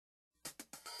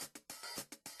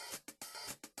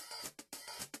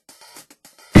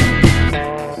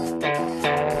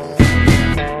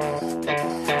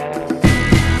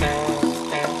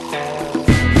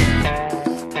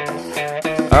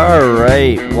All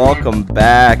right, welcome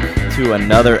back to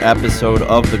another episode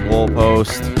of The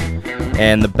Goalpost.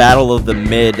 And the battle of the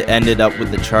mid ended up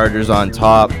with the Chargers on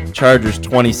top. Chargers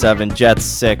 27, Jets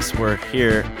 6. We're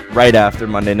here right after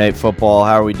Monday Night Football.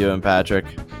 How are we doing, Patrick?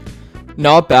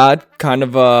 Not bad. Kind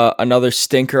of another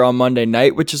stinker on Monday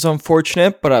night, which is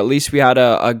unfortunate, but at least we had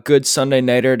a good Sunday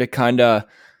nighter to kind of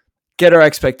get our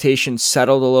expectations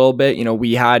settled a little bit. You know,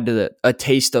 we had a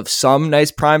taste of some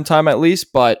nice primetime at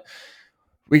least, but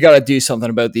we got to do something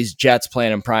about these Jets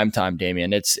playing in primetime,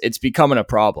 Damien. It's becoming a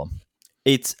problem.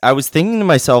 I was thinking to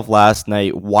myself last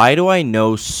night, why do I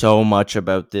know so much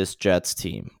about this Jets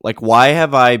team? Like, why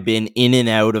have I been in and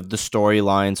out of the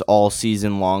storylines all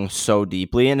season long so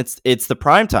deeply? And it's the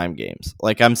primetime games.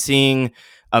 Like, I'm seeing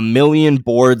a million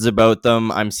boards about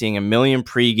them. I'm seeing a million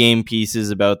pregame pieces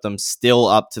about them still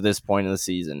up to this point in the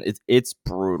season. It's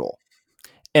brutal.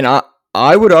 And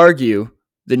I would argue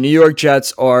the New York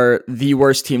Jets are the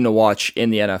worst team to watch in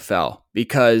the NFL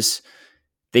because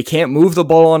they can't move the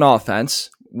ball on offense,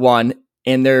 one,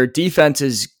 and their defense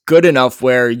is good enough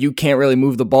where you can't really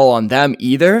move the ball on them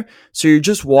either. So you're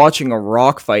just watching a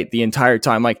rock fight the entire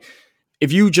time. Like,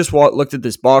 if you just looked at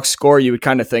this box score, you would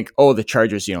kind of think, oh, the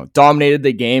Chargers, dominated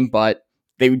the game, but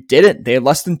they didn't. They had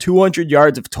less than 200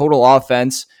 yards of total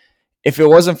offense. If it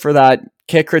wasn't for that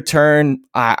kick return,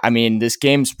 I mean, this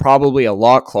game's probably a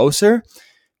lot closer.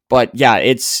 But yeah,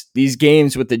 it's these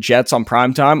games with the Jets on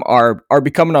primetime are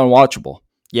becoming unwatchable.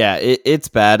 Yeah, it's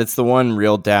bad. It's the one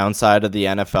real downside of the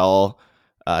NFL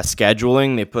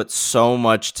scheduling. They put so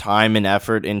much time and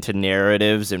effort into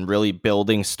narratives and really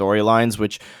building storylines,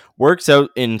 which works out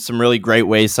in some really great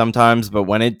ways sometimes. But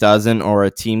when it doesn't, or a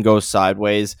team goes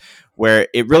sideways, where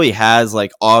it really has,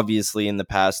 like, obviously in the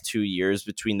past 2 years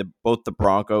between both the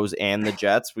Broncos and the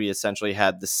Jets, we essentially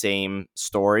had the same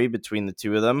story between the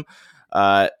two of them.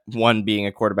 One being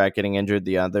a quarterback getting injured,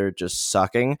 the other just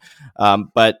sucking.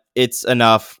 But it's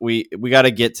enough. We got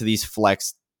to get to these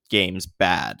flex games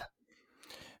badly,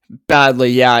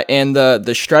 yeah. And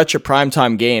the stretch of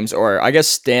primetime games, or I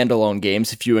guess standalone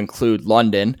games, if you include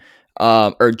London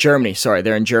or Germany. Sorry,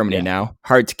 they're in Germany now.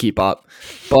 Hard to keep up,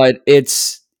 but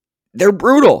they're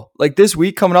brutal. Like, this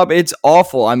week coming up, it's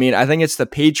awful. I mean, I think it's the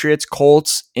Patriots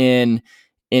Colts in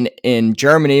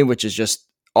Germany, which is just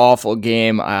awful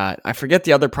game. I forget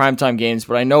the other primetime games,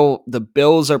 but I know the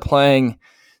Bills are playing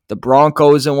the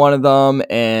Broncos in one of them,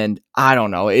 and I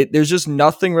don't know. There's just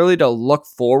nothing really to look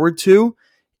forward to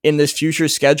in this future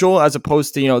schedule, as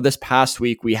opposed to, this past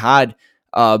week we had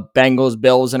Bengals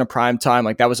Bills in a primetime.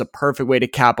 Like, that was a perfect way to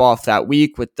cap off that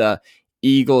week with the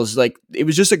Eagles. Like, it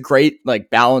was just a great, like,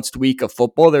 balanced week of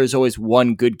football. There's always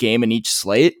one good game in each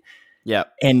slate. Yeah.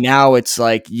 And now it's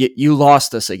like, you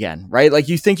lost us again, right? Like,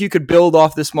 you think you could build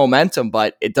off this momentum,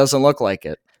 but it doesn't look like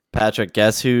it. Patrick,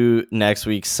 guess who next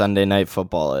week's Sunday Night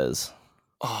Football is?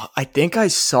 Oh, I think I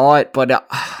saw it, but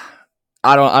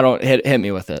I don't hit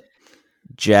me with it.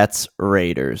 Jets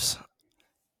Raiders.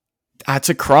 That's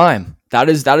a crime. That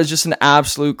is just an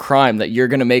absolute crime that you're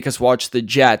going to make us watch the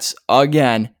Jets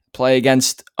again play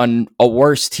against a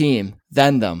worse team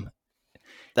than them.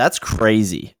 That's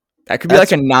crazy. That could be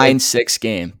like a 9-6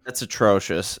 game. That's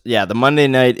atrocious. Yeah, the Monday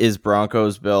night is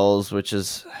Broncos Bills, which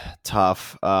is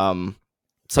tough. Some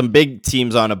big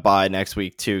teams on a bye next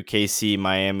week too. KC,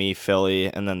 Miami,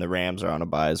 Philly, and then the Rams are on a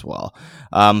bye as well.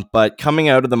 But coming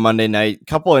out of the Monday night, a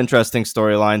couple interesting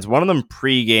storylines. One of them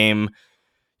pregame,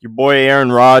 your boy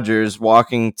Aaron Rodgers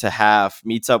walking to half,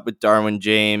 meets up with Darwin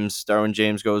James. Darwin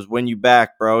James goes, "When you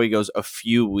back, bro?" He goes, "A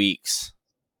few weeks."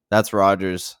 That's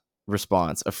Rodgers'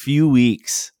 response. A few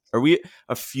weeks. Are we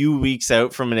a few weeks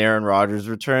out from an Aaron Rodgers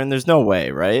return? There's no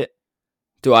way, right?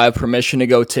 Do I have permission to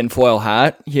go tinfoil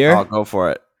hat here? I'll go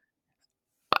for it.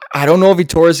 I don't know if he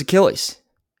tore his Achilles.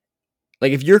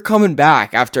 Like, if you're coming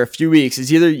back after a few weeks,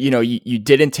 it's either, you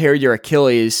didn't tear your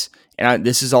Achilles, and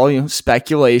this is all,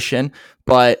 speculation,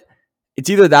 but it's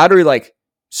either that or he, like,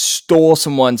 stole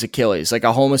someone's Achilles, like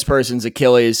a homeless person's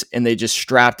Achilles, and they just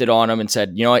strapped it on him and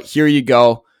said, "You know what, here you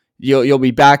go. You'll be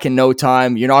back in no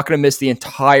time. You're not going to miss the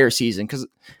entire season." Because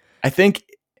I think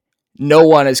no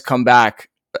one has come back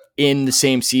in the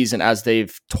same season as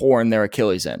they've torn their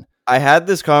Achilles in. I had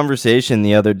this conversation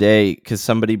the other day because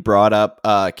somebody brought up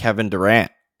Kevin Durant,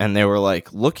 and they were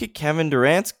like, "Look at Kevin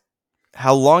Durant's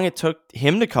how long it took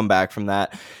him to come back from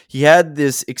that." He had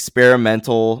this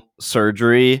experimental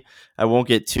surgery. I won't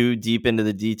get too deep into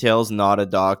the details, not a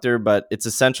doctor, but it's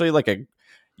essentially like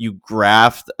you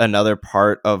graft another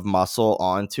part of muscle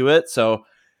onto it. So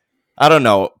I don't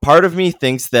know. Part of me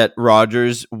thinks that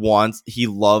Rodgers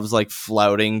loves like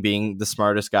flouting being the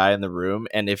smartest guy in the room.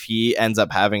 And if he ends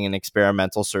up having an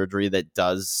experimental surgery that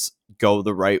does go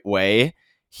the right way,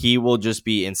 he will just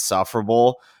be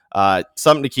insufferable.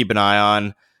 Something to keep an eye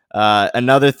on.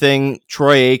 Another thing,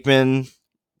 Troy Aikman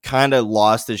kind of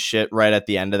lost his shit right at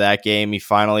the end of that game. He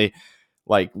finally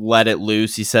let it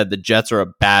loose. He said the Jets are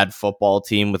a bad football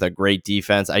team with a great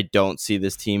defense. I don't see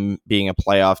this team being a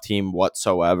playoff team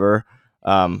whatsoever.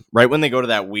 Right when they go to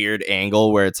that weird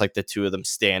angle where it's like the two of them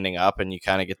standing up and you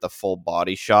kind of get the full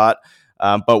body shot.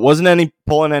 But wasn't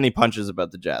pulling any punches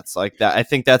about the Jets like that. I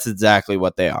think that's exactly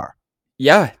what they are.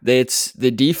 Yeah, it's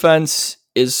the defense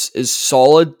is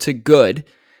solid to good,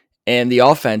 and the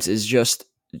offense is just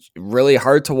really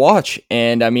hard to watch.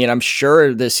 And I mean, I'm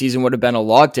sure this season would have been a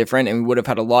lot different, and we would have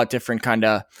had a lot different kind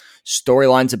of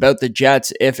storylines about the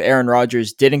Jets if Aaron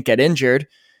Rodgers didn't get injured.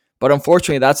 But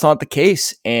unfortunately, that's not the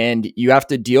case, and you have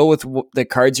to deal with the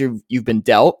cards you've been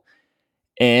dealt.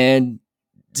 And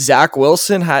Zach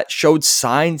Wilson showed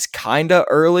signs kind of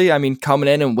early. I mean, coming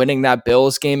in and winning that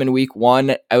Bills game in week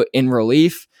 1 out in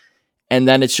relief. And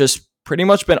then it's just pretty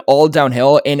much been all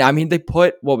downhill. And I mean, they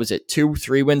put,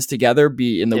 2-3 wins together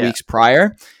in the weeks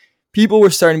prior. People were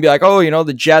starting to be like, oh,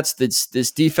 the Jets,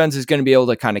 this defense is going to be able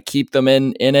to kind of keep them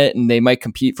in it, and they might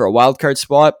compete for a wild card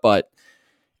spot. But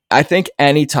I think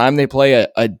anytime they play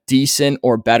a decent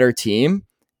or better team,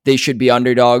 they should be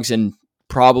underdogs and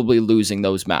probably losing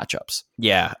those matchups.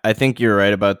 Yeah, I think you're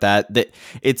right about that.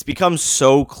 It's become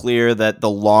so clear that the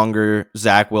longer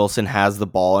Zach Wilson has the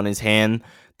ball in his hand,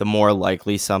 the more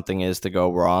likely something is to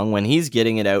go wrong. When he's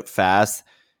getting it out fast,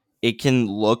 it can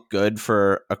look good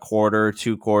for a quarter,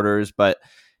 2 quarters, but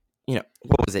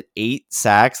what was it, 8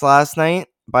 sacks last night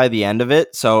by the end of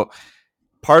it? So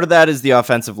part of that is the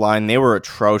offensive line. They were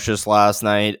atrocious last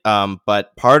night.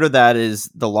 But part of that is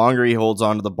the longer he holds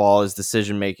onto the ball, his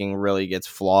decision-making really gets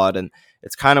flawed. And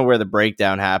it's kind of where the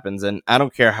breakdown happens. And I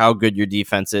don't care how good your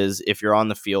defense is. If you're on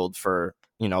the field for,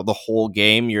 the whole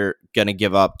game, you're going to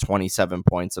give up 27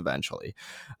 points eventually.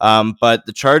 But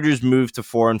the Chargers moved to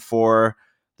 4-4.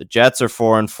 The Jets are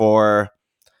 4-4.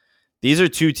 These are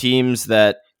two teams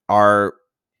that are,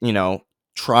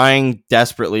 trying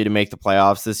desperately to make the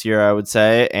playoffs this year, I would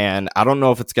say. And I don't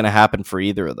know if it's going to happen for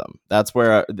either of them. That's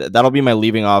where that'll be my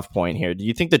leaving off point here. Do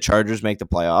you think the Chargers make the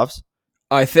playoffs?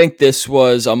 I think this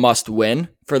was a must win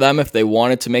for them if they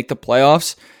wanted to make the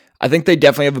playoffs. I think they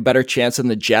definitely have a better chance than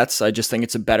the Jets. I just think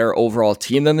it's a better overall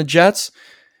team than the Jets.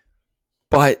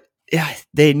 But yeah,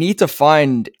 they need to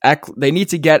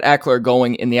get Eckler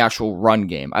going in the actual run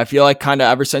game. I feel like kind of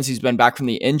ever since he's been back from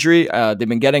the injury, they've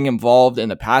been getting involved in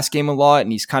the pass game a lot,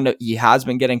 and he has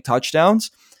been getting touchdowns,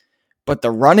 but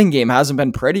the running game hasn't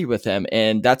been pretty with him,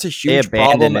 and that's a huge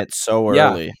problem. They abandoned it so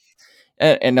early.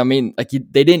 And I mean,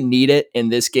 they didn't need it in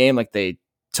this game. They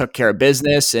took care of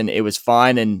business, and it was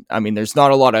fine. And I mean, there's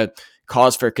not a lot of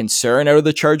cause for concern out of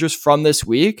the Chargers from this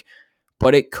week.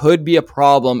 But it could be a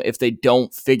problem if they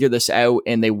don't figure this out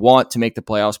and they want to make the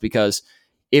playoffs, because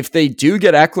if they do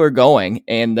get Eckler going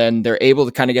and then they're able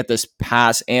to kind of get this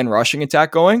pass and rushing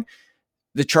attack going,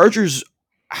 the Chargers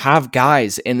have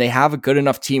guys and they have a good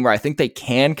enough team where I think they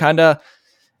can kind of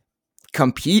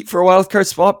compete for a wildcard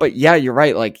spot. But yeah, you're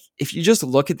right. If you just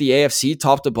look at the AFC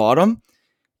top to bottom,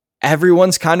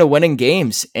 everyone's kind of winning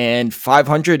games, and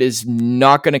 500 is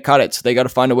not going to cut it. So they got to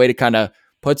find a way to kind of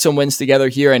put some wins together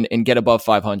here and get above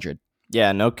 500.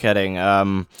 Yeah, no kidding.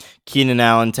 Keenan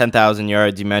Allen, 10,000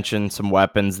 yards. You mentioned some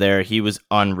weapons there. He was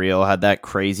unreal. Had that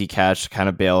crazy catch to kind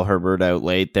of bail Herbert out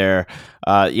late there.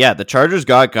 Yeah, the Chargers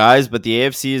got guys, but the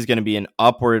AFC is going to be an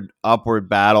upward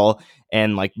battle.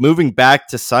 And moving back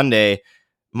to Sunday,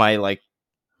 I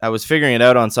was figuring it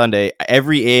out on Sunday.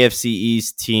 Every AFC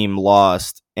East team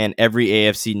lost, and every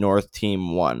AFC North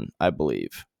team won, I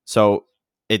believe. So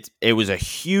it was a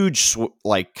huge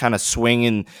kind of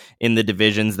swing in the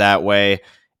divisions that way.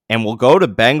 And we'll go to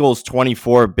Bengals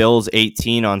 24, Bills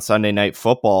 18 on Sunday Night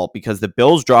Football, because the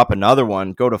Bills drop another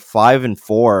one, go to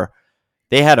 5-4.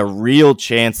 They had a real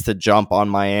chance to jump on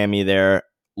Miami there,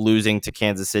 losing to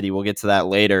Kansas City. We'll get to that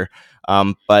later.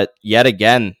 But yet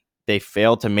again, they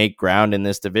failed to make ground in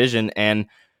this division. And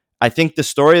I think the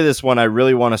story of this one I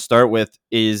really want to start with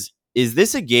is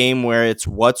this a game where it's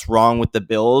what's wrong with the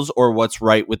Bills or what's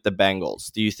right with the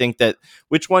Bengals? Do you think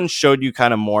which one showed you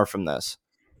kind of more from this?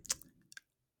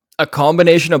 A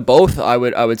combination of both, I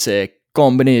would say.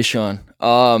 Combination.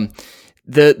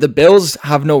 The Bills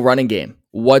have no running game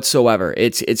whatsoever.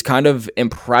 It's kind of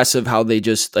impressive how they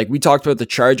just, we talked about the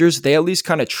Chargers, they at least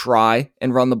kind of try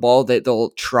and run the ball.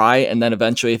 They'll try, and then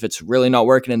eventually if it's really not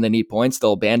working and they need points,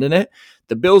 they'll abandon it.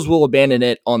 The Bills will abandon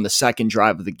it on the second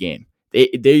drive of the game.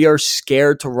 They are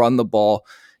scared to run the ball.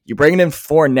 You're bringing in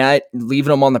Fournette,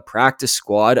 leaving him on the practice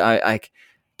squad.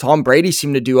 Tom Brady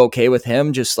seemed to do okay with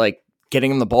him, just getting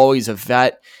him the ball. He's a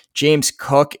vet. James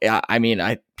Cook, I mean,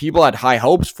 people had high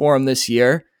hopes for him this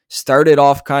year. Started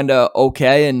off kind of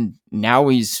okay, and now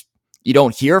you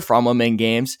don't hear from him in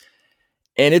games,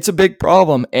 and it's a big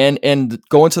problem. And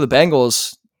going to the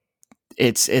Bengals,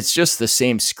 it's just the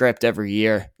same script every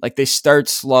year. Like, they start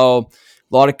slow,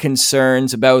 a lot of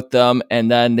concerns about them,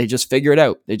 and then they just figure it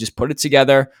out. They just put it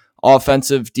together.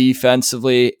 Offensive,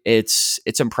 defensively, it's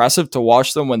impressive to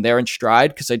watch them when they're in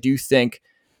stride, because I do think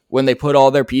when they put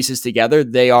all their pieces together,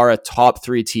 they are a top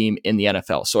 3 team in the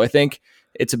NFL. So I think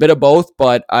it's a bit of both,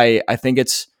 but I think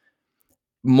it's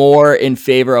more in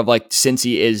favor of like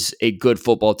Cincy is a good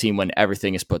football team when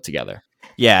everything is put together.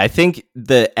 Yeah, I think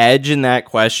the edge in that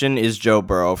question is Joe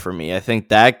Burrow for me. I think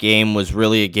that game was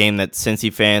really a game that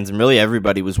Cincy fans and really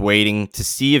everybody was waiting to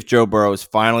see if Joe Burrow is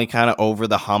finally kind of over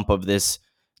the hump of this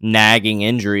nagging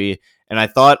injury. And I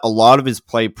thought a lot of his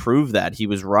play proved that. He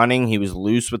was running, he was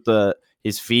loose with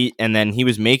his feet, and then he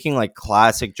was making like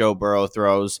classic Joe Burrow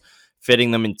throws, fitting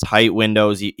them in tight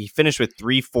windows. He finished with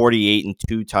 348 and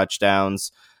 2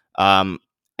 touchdowns. And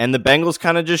the Bengals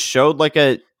kind of just showed like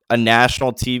a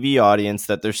national TV audience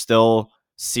that they're still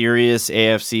serious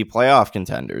AFC playoff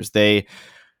contenders. They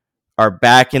are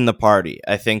back in the party.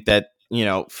 I think that,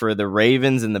 for the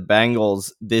Ravens and the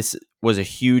Bengals, this was a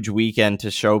huge weekend to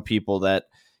show people that,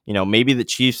 maybe the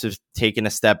Chiefs have taken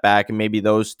a step back and maybe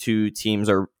those two teams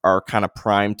are kind of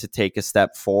primed to take a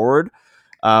step forward.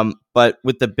 But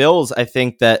with the Bills, I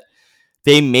think that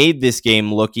they made this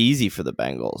game look easy for the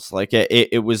Bengals. Like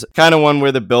it was kind of one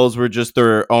where the Bills were just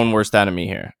their own worst enemy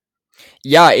here.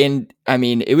 Yeah, and I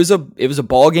mean, it was a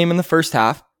ball game in the first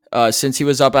half, since he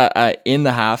was up in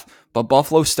the half, but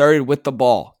Buffalo started with the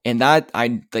ball, and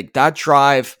that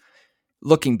drive,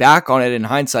 looking back on it in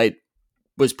hindsight,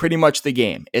 was pretty much the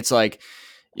game. It's like,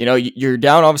 you're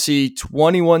down obviously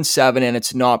 21-7, and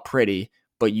it's not pretty,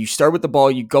 but you start with the ball,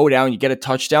 you go down, you get a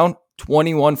touchdown,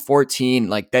 21-14,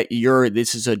 like that.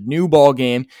 This is a new ball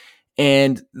game.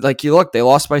 And like, they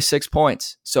lost by 6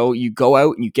 points. So you go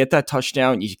out and you get that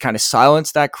touchdown. You kind of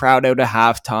silence that crowd out at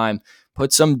halftime,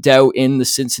 put some doubt in the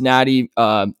Cincinnati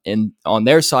on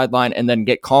their sideline, and then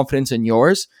get confidence in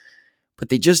yours. But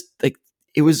they just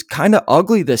it was kind of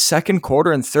ugly the second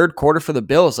quarter and third quarter for the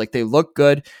Bills. Like, they looked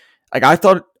good. Like, I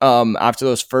thought after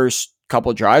those first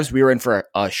couple drives, we were in for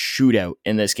a shootout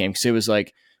in this game, because it was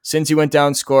like Cincy went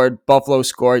down, scored, Buffalo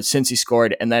scored, Cincy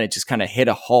scored, and then it just kind of hit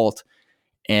a halt.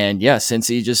 And yeah,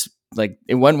 Cincy just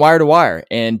it went wire to wire.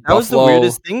 And that was the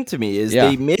weirdest thing to me is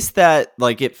they missed that.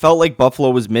 Like, it felt like Buffalo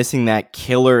was missing that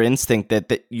killer instinct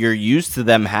that you're used to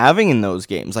them having in those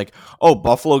games. Like, oh,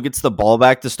 Buffalo gets the ball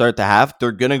back to start the half,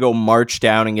 they're gonna go march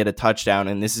down and get a touchdown,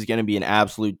 and this is gonna be an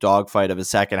absolute dogfight of a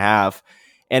second half.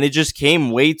 And it just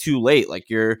came way too late. Like,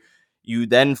 you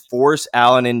then force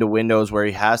Allen into windows where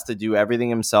he has to do everything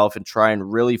himself and try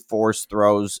and really force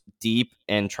throws deep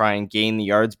and try and gain the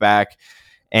yards back.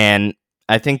 And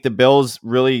I think the Bills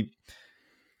really,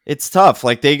 it's tough.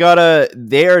 Like, they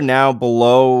are now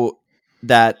below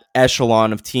that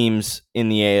echelon of teams in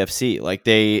the AFC. Like,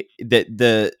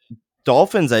 the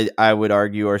Dolphins, I would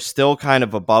argue, are still kind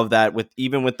of above that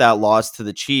even with that loss to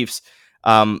the Chiefs.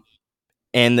 And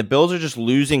the Bills are just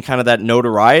losing kind of that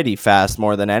notoriety fast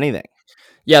more than anything.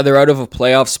 Yeah, they're out of a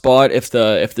playoff spot if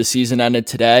the season ended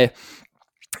today.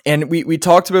 And we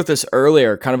talked about this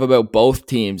earlier, kind of about both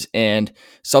teams, and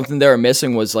something they were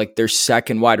missing was like their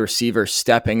second wide receiver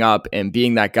stepping up and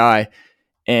being that guy.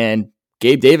 And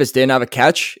Gabe Davis didn't have a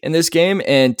catch in this game,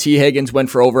 and T. Higgins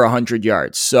went for over 100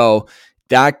 yards. So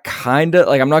that kind of,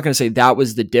 I'm not going to say that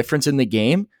was the difference in the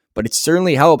game, but it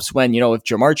certainly helps when, if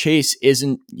Jamar Chase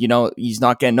isn't, he's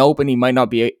not getting open, he might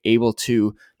not be able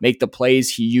to make the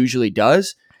plays he usually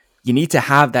does. You need to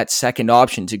have that second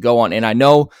option to go on. And I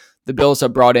know the Bills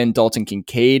have brought in Dalton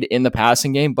Kincaid in the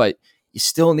passing game, but you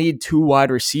still need 2 wide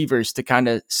receivers to kind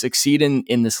of succeed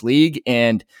in this league.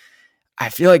 And I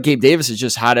feel like Gabe Davis has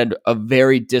just had a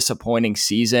very disappointing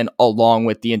season along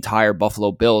with the entire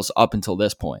Buffalo Bills up until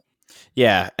this point.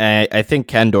 Yeah, I think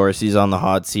Ken Dorsey's on the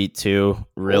hot seat too,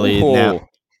 really. Now.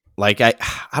 Like, I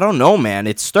don't know, man.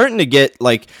 It's starting to get,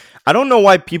 I don't know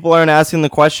why people aren't asking the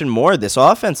question more. This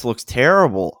offense looks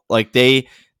terrible. Like, they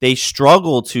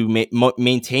struggle to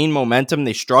maintain momentum.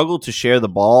 They struggle to share the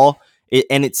ball.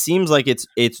 And it seems like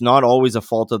it's not always a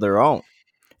fault of their own.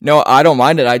 No, I don't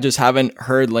mind it. I just haven't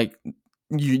heard,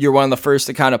 you're one of the first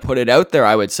to kind of put it out there,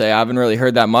 I would say. I haven't really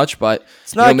heard that much, but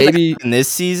it's not maybe in this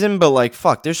season,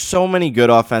 but there's so many good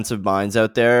offensive minds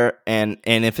out there. And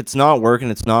if it's not working,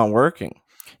 it's not working.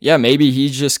 Yeah, maybe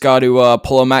he's just got to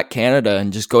pull a Matt Canada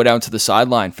and just go down to the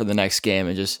sideline for the next game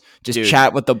and just Dude,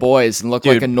 chat with the boys and look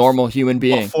like a normal human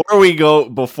being. Before we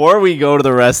go to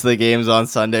the rest of the games on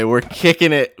Sunday, we're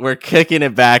kicking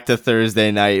it back to Thursday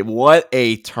night. What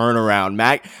a turnaround,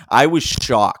 Mac. I was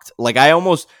shocked. Like I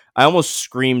almost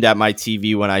screamed at my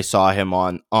TV when I saw him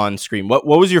on screen. What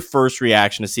was your first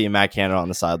reaction to seeing Matt Canada on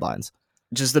the sidelines?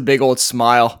 Just a big old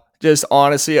smile. Just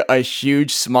honestly, a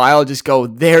huge smile. Just go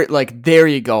there, like, there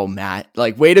you go, Matt.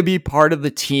 Like, way to be part of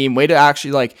the team. Way to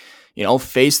actually, like,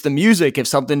 face the music if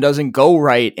something doesn't go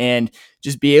right, and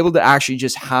just be able to actually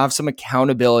just have some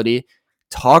accountability.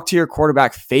 Talk to your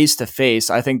quarterback face to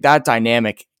face. I think that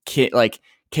dynamic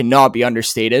cannot be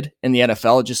understated in the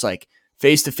NFL. Just like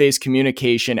face to face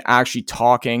communication, actually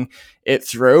talking it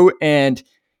through, and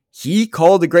he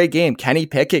called a great game. Kenny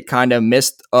Pickett kind of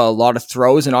missed a lot of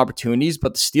throws and opportunities,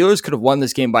 but the Steelers could have won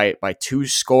this game by 2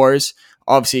 scores.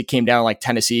 Obviously, it came down like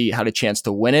Tennessee had a chance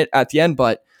to win it at the end,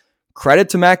 but credit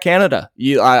to Matt Canada.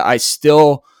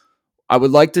 I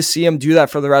would like to see him do that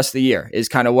for the rest of the year, is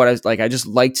kind of what I like. I just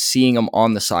liked seeing him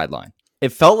on the sideline.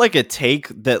 It felt like a take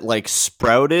that like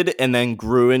sprouted and then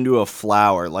grew into a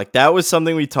flower. Like that was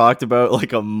something we talked about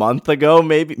like a month ago,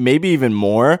 maybe even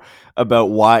more,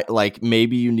 about why like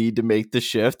maybe you need to make the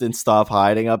shift and stop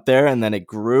hiding up there. And then it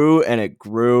grew and it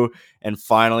grew, and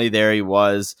finally there he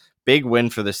was. Big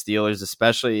win for the Steelers,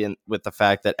 especially with the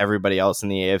fact that everybody else in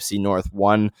the AFC North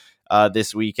won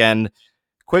this weekend.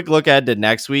 Quick look ahead to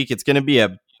next week. It's going to be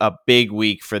a big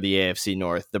week for the AFC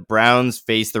North. The Browns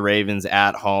face the Ravens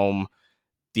at home.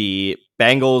 The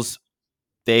Bengals,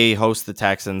 they host the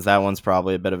Texans. That one's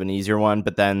probably a bit of an easier one.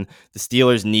 But then the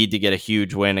Steelers need to get a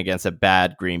huge win against a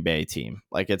bad Green Bay team.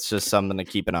 Like, it's just something to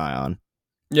keep an eye on.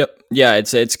 Yep. Yeah,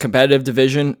 it's a competitive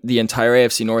division. The entire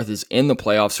AFC North is in the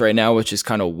playoffs right now, which is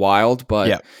kind of wild.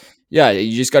 But yeah,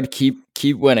 you just got to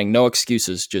keep winning. No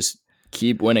excuses. Just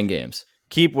keep winning games.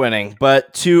 Keep winning.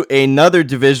 But to another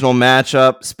divisional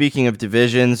matchup, speaking of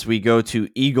divisions, we go to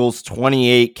Eagles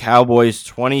 28, Cowboys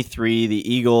 23.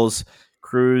 The Eagles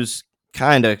cruise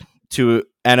kind of to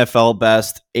NFL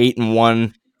best,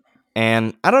 8-1.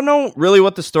 And I don't know really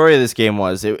what the story of this game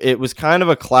was. It was kind of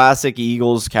a classic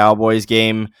Eagles-Cowboys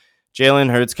game.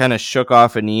 Jalen Hurts kind of shook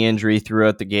off a knee injury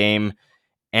throughout the game.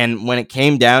 And when it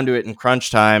came down to it in crunch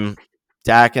time,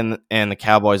 Dak and the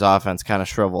Cowboys offense kind of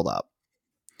shriveled up.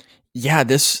 Yeah,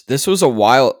 this was a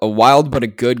wild but a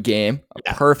good game.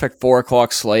 A perfect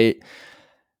 4:00 slate.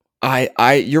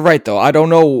 You're right though. I don't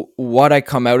know what I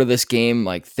come out of this game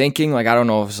like thinking. Like I don't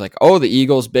know if it's like, oh, the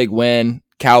Eagles big win.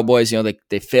 Cowboys,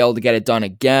 they failed to get it done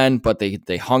again, but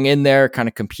they hung in there, kind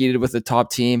of competed with the top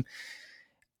team.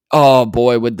 Oh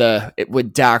boy, would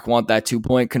Dak want that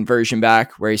 2-point conversion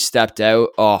back where he stepped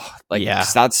out?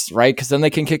 That's right, because then they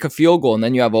can kick a field goal and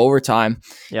then you have overtime.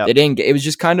 Yep. They didn't. It was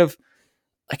just kind of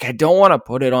like, I don't want to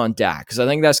put it on Dak because I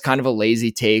think that's kind of a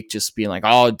lazy take, just being like,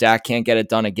 oh, Dak can't get it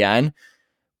done again.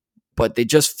 But they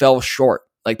just fell short.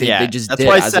 Like they just that's did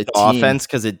why I as said a team. offense,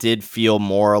 because it did feel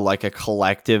more like a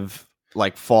collective,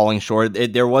 like falling short.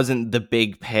 There wasn't the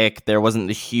big pick. There wasn't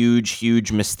the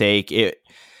huge mistake.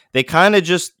 They kind of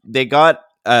just, they got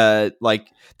like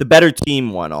the better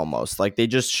team won almost. Like they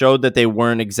just showed that they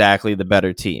weren't exactly the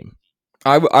better team.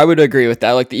 I would agree with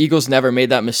that. Like the Eagles never made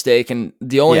that mistake, and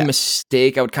the only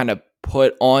mistake I would kind of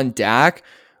put on Dak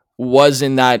was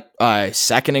in that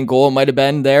second and goal. It might have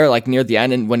been there, like near the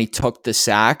end, and when he took the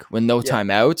sack with no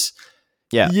timeouts.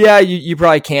 You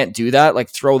probably can't do that. Like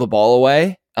throw the ball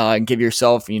away and give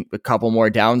yourself a couple more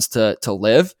downs to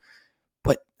live.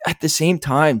 But at the same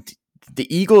time,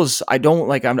 the Eagles,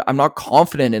 I'm not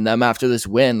confident in them after this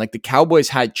win. Like the Cowboys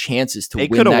had chances to win.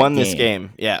 They could have won this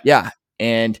game. Yeah,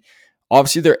 and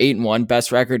obviously, they're 8-1,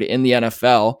 best record in the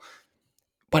NFL.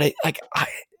 But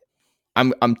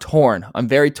I'm torn. I'm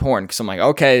very torn because I'm like,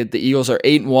 okay, the Eagles are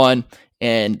 8-1,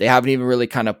 and they haven't even really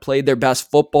kind of played their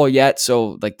best football yet.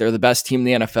 So like they're the best team in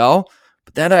the NFL.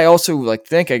 But then I also I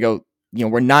go,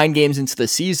 we're 9 games into the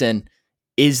season.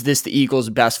 Is this the Eagles'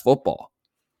 best football?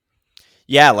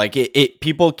 Yeah, like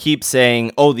people keep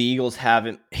saying, oh, the Eagles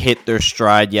haven't hit their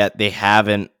stride yet. They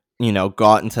haven't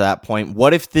gotten to that point.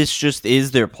 What if this just is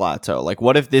their plateau? Like,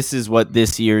 what if this is what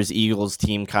this year's Eagles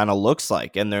team kind of looks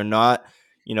like, and they're not,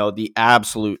 the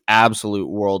absolute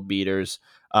world beaters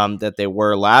that they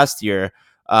were last year?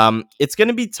 It's going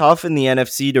to be tough in the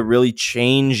NFC to really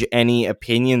change any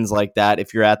opinions like that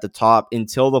if you're at the top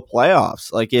until the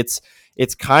playoffs. Like, it's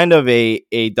kind of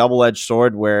a double-edged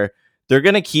sword where they're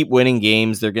going to keep winning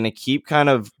games. They're going to keep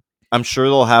I'm sure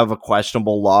they'll have a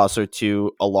questionable loss or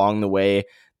two along the way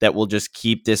that will just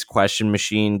keep this question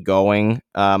machine going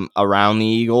around the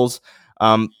Eagles.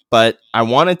 But I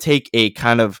want to take a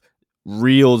kind of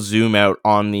real zoom out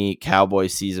on the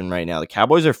Cowboys season right now. The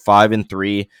Cowboys are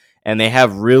 5-3, and they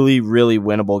have really, really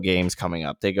winnable games coming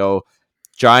up. They go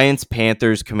Giants,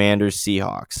 Panthers, Commanders,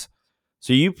 Seahawks.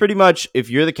 So you pretty much,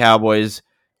 if you're the Cowboys,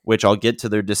 which I'll get to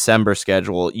their December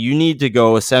schedule, you need to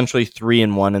go essentially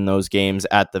 3-1 in those games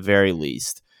at the very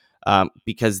least.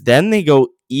 Because then they go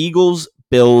Eagles,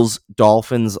 Bills,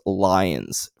 Dolphins,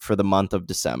 Lions for the month of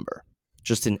December.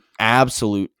 Just an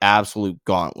absolute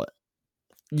gauntlet.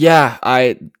 Yeah,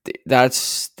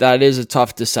 that is a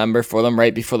tough December for them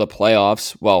right before the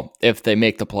playoffs. Well, if they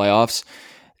make the playoffs.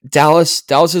 Dallas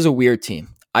is a weird team.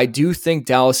 I do think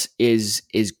Dallas is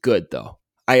good though.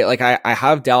 I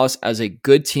have Dallas as a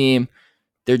good team.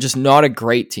 They're just not a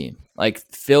great team. Like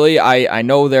Philly, I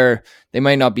know they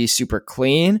might not be super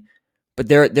clean, but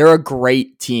they're a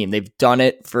great team. They've done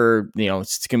it for,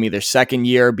 it's going to be their second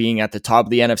year being at the top of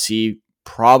the NFC,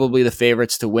 probably the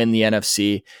favorites to win the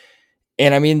NFC.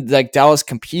 And I mean, like Dallas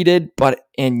competed,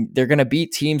 and they're going to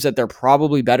beat teams that they're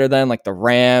probably better than, like the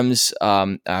Rams,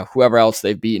 whoever else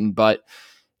they've beaten. But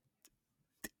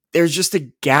there's just a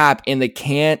gap, and they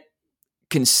can't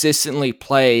consistently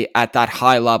play at that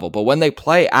high level. But when they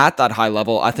play at that high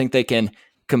level, I think they can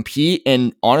compete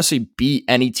and honestly beat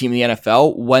any team in the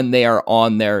NFL when they are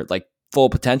on their like full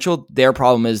potential. Their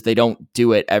problem is they don't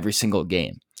do it every single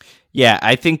game. Yeah,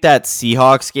 I think that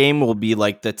Seahawks game will be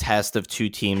like the test of two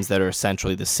teams that are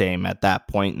essentially the same at that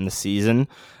point in the season.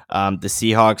 The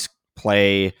Seahawks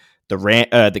play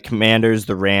the Commanders,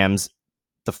 the Rams,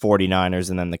 the 49ers,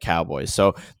 and then the Cowboys.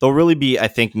 So they'll really be, I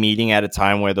think, meeting at a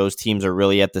time where those teams are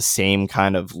really at the same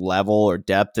kind of level or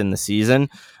depth in the season,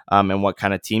 and what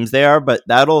kind of teams they are. But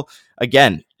that'll,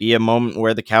 again, be a moment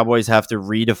where the Cowboys have to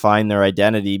redefine their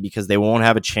identity because they won't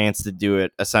have a chance to do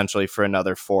it essentially for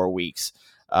another 4 weeks.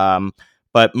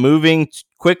 But moving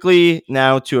quickly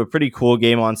now to a pretty cool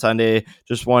game on Sunday,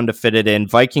 just wanted to fit it in.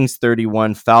 Vikings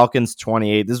 31, Falcons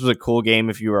 28. This was a cool game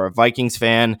if you were a Vikings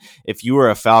fan. If you were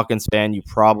a Falcons fan, you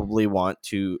probably want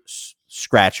to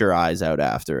scratch your eyes out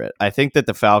after it. I think that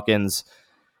the Falcons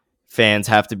fans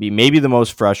have to be maybe the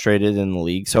most frustrated in the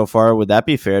league so far. Would that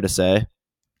be fair to say?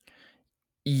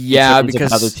 Yeah,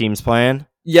 because other teams playing.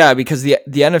 Yeah, because the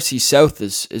NFC South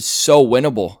is so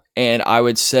winnable, and I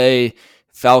would say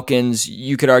Falcons,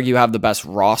 you could argue, have the best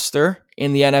roster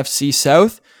in the NFC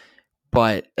South,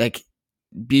 but like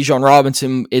Bijan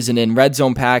Robinson isn't in red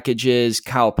zone packages.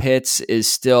 Kyle Pitts is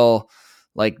still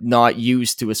like not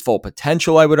used to his full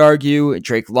potential, I would argue.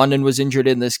 Drake London was injured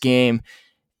in this game.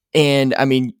 And I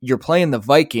mean, you're playing the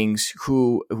Vikings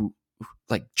who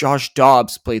like Josh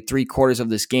Dobbs played 3/4 of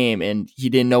this game and he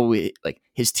didn't know like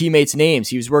his teammates' names.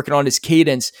 He was working on his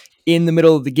cadence in the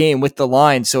middle of the game with the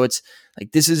line. So it's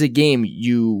like, this is a game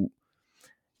do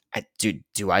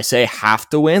I say have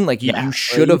to win? Like you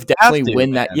should have definitely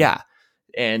win that. Yeah.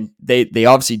 And they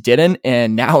obviously didn't.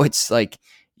 And now it's like,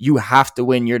 you have to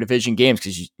win your division games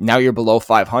because now you're below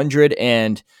 500.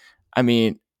 And I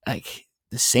mean, like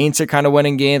the Saints are kind of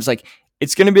winning games. Like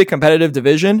it's going to be a competitive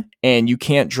division and you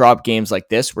can't drop games like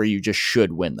this where you just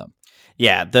should win them.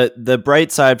 Yeah, the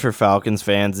bright side for Falcons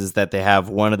fans is that they have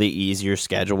one of the easier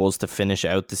schedules to finish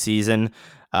out the season.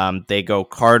 They go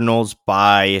Cardinals,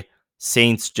 bye,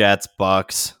 Saints, Jets,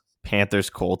 Bucks,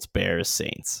 Panthers, Colts, Bears,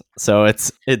 Saints. So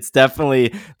it's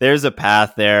definitely, there's a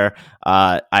path there.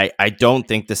 I don't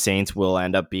think the Saints will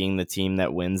end up being the team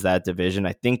that wins that division.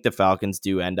 I think the Falcons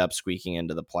do end up squeaking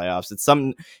into the playoffs. It's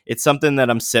something that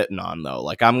I'm sitting on though.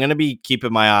 Like I'm gonna be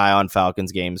keeping my eye on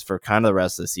Falcons games for kind of the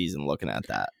rest of the season, looking at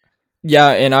that. Yeah,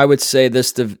 and I would say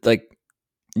this,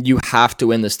 you have to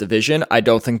win this division. I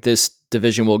don't think this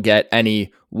division will get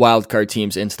any wildcard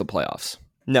teams into the playoffs.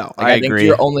 No, I agree. think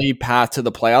your only path to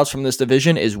the playoffs from this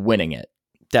division is winning it.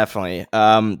 Definitely.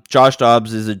 Josh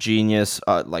Dobbs is a genius,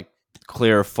 like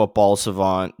clear football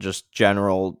savant, just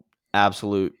general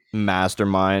absolute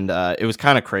mastermind. It was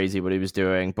kind of crazy what he was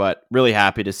doing, but really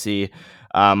happy to see.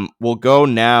 We'll go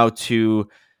now to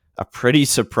a pretty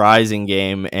surprising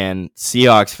game, and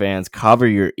Seahawks fans, cover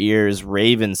your ears.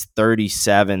 Ravens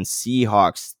 37,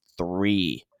 Seahawks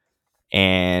 3.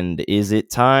 And is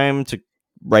it time to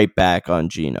write back on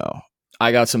Geno?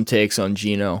 I got some takes on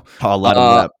Geno. I'll let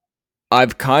him rip.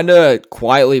 I've kind of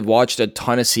quietly watched a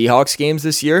ton of Seahawks games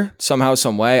this year, somehow,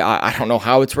 some way. I don't know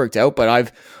how it's worked out, but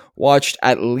I've watched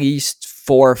at least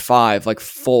 4 or 5 like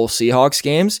full Seahawks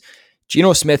games.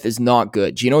 Geno Smith is not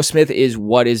good. Geno Smith is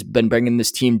what has been bringing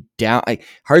this team down.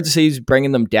 Hard to say he's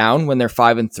bringing them down when they're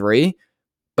 5-3,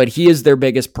 but he is their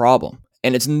biggest problem.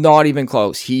 And it's not even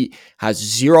close. He has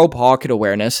zero pocket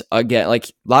awareness. Again,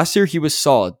 like last year, he was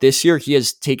solid. This year, he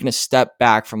has taken a step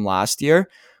back from last year,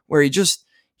 where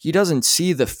he doesn't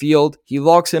see the field. He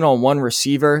locks in on one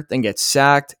receiver, then gets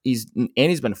sacked. He's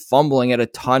been fumbling it a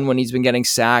ton when he's been getting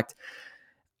sacked.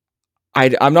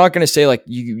 I'm not going to say like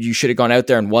you should have gone out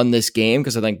there and won this game,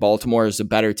 because I think Baltimore is a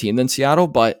better team than Seattle,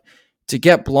 but to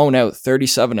get blown out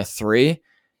 37-3,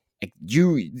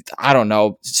 I don't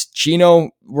know. Gino,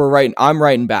 I'm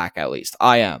writing back, at least.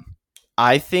 I am.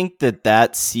 I think that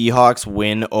Seahawks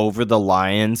win over the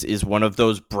Lions is one of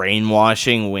those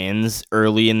brainwashing wins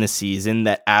early in the season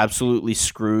that absolutely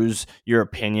screws your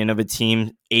opinion of a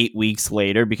team 8 weeks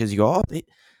later, because you go, oh, they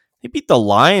beat the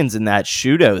Lions in that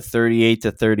shootout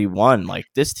 38-31. Like,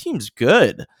 this team's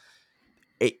good.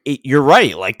 You're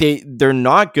right. Like, they're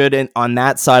not good on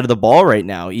that side of the ball right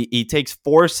now. He takes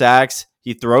 4 sacks.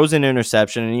 He throws an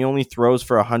interception, and he only throws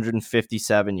for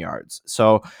 157 yards.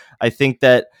 So I think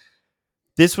that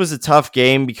this was a tough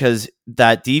game, because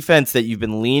that defense that you've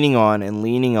been leaning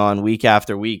on week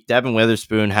after week, Devin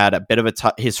Witherspoon had a bit of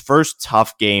his first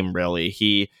tough game, really.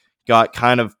 He got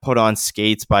kind of put on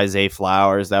skates by Zay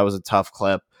Flowers. That was a tough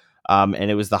clip.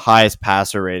 And it was the highest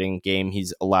passer rating game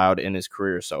he's allowed in his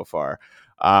career so far.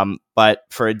 But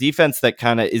for a defense that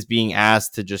kind of is being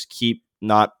asked to just keep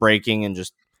not breaking and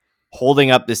just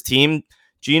holding up this team,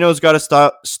 Gino's got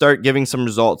to start giving some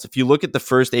results. If you look at the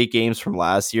first 8 games from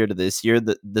last year to this year,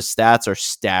 the stats are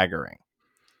staggering.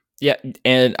 Yeah,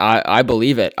 and I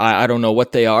believe it. I don't know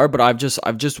what they are, but I've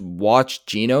just watched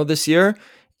Gino this year,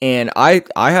 and I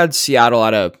had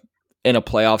Seattle in a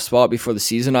playoff spot before the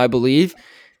season, I believe.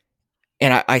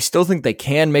 And I still think they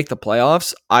can make the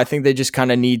playoffs. I think they just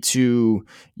kind of need to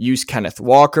use Kenneth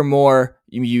Walker more,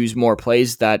 use more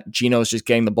plays that Gino's just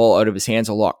getting the ball out of his hands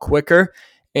a lot quicker.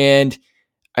 And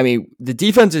I mean, the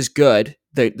defense is good.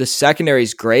 The secondary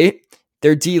is great.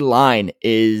 Their D-line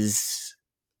is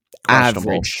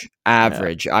average,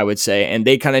 yeah. I would say. And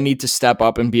they kind of need to step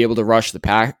up and be able to rush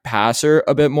the passer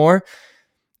a bit more.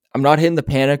 I'm not hitting the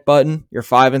panic button. You're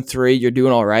 5-3. You're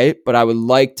doing all right. But I would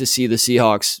like to see the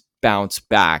Seahawks bounce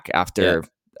back after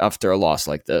a loss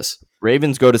like this.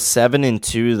 Ravens go to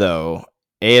 7-2 though.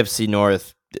 AFC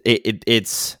North,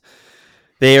 it's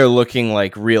they are looking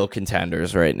like real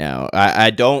contenders right now.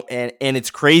 I don't, and it's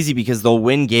crazy because they'll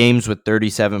win games with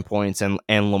 37 points, and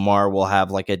Lamar will have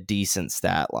like a decent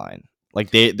stat line. Like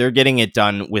they're getting it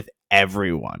done with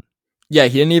everyone. Yeah,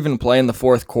 he didn't even play in the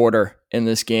fourth quarter in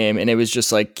this game, and it was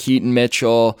just like Keaton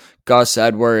Mitchell, Gus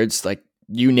Edwards, like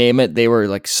you name it, they were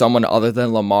like someone other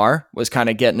than Lamar was kind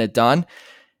of getting it done.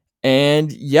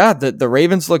 And yeah, the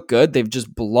Ravens look good. They've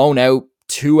just blown out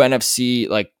 2 NFC,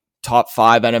 like top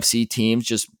 5 NFC teams,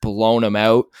 just blown them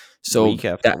out. So week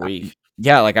after week.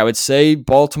 Yeah, like I would say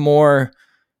Baltimore,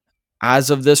 as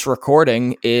of this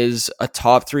recording, is a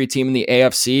top 3 team in the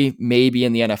AFC, maybe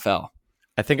in the NFL.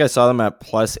 I think I saw them at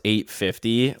plus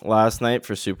 850 last night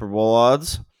for Super Bowl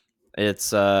odds.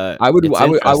 It's I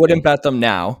wouldn't bet them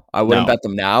now. I wouldn't bet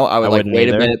them now. I would wait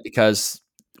a minute, because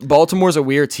Baltimore's a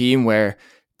weird team where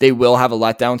they will have a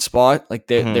letdown spot. Like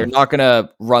they're not gonna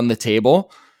run the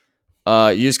table.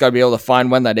 You just gotta be able to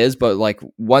find when that is. But like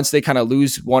once they kind of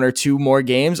lose 1 or 2 more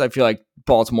games, I feel like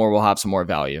Baltimore will have some more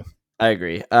value. I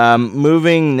agree.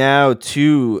 Moving now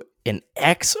to an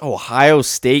ex-Ohio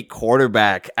State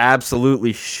quarterback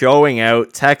absolutely showing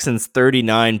out. Texans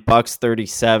 39, Bucks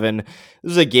 37. This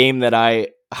was a game that I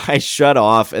shut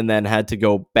off and then had to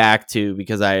go back to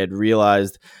because I had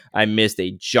realized I missed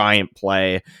a giant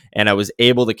play, and I was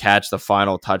able to catch the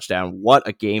final touchdown. What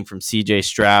a game from CJ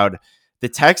Stroud. The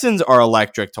Texans are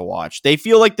electric to watch. They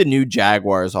feel like the new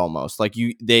Jaguars almost. Like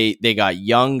they got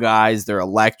young guys. They're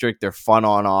electric. They're fun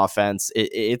on offense.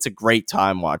 It's a great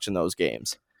time watching those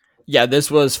games. Yeah,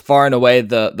 this was far and away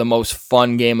the most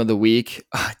fun game of the week.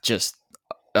 Just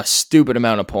a stupid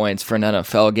amount of points for an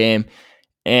NFL game.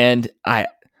 And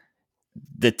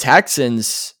the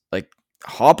Texans like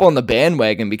hop on the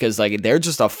bandwagon because like they're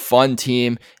just a fun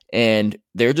team, and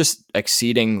they're just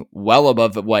exceeding well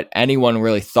above what anyone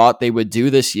really thought they would do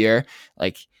this year.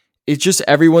 Like it's just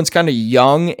everyone's kind of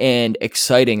young and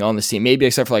exciting on the team, maybe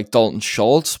except for like Dalton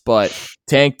Schultz, but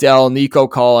Tank Dell, Nico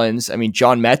Collins. I mean,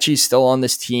 John Mechie's still on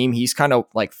this team. He's kind of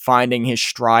like finding his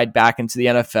stride back into the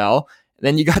NFL. And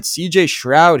then you got CJ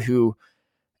Stroud, who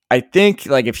I think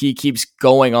like if he keeps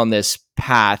going on this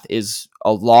path is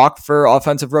a lock for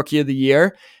offensive rookie of the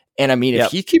year. And I mean,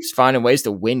 if he keeps finding ways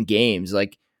to win games,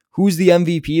 like who's the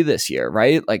MVP this year,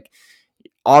 right? Like,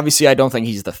 obviously I don't think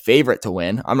he's the favorite to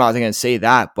win. I'm not going to say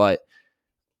that, but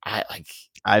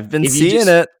I've been seeing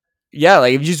it. Yeah.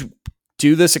 Like if you just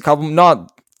do this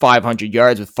not 500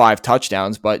 yards with 5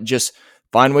 touchdowns, but just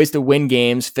find ways to win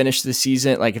games, finish the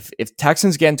season. Like if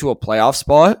Texans get into a playoff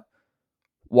spot,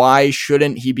 why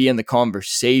shouldn't he be in the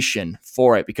conversation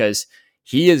for it? Because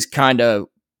he is kind of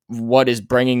what is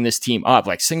bringing this team up.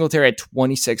 Like Singletary had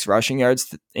 26 rushing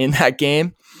yards in that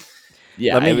game.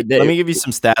 Yeah, let me give you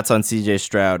some stats on CJ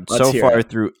Stroud. So far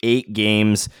through 8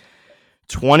 games,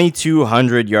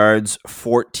 2,200 yards,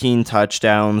 14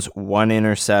 touchdowns, 1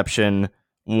 interception,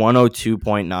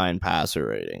 102.9 passer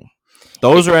rating.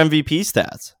 Those are MVP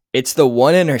stats. It's the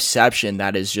 1 interception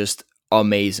that is just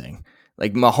amazing.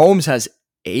 Like Mahomes has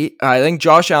 8. I think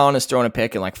Josh Allen has thrown a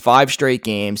pick in like 5 straight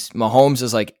games. Mahomes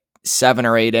has like 7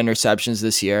 or 8 interceptions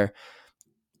this year.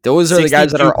 Those are the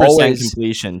guys that are always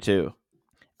completion too.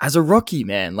 As a rookie,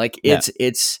 man, like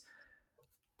it's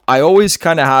I always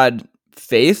kind of had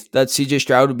faith that CJ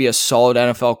Stroud would be a solid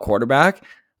NFL quarterback.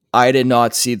 I did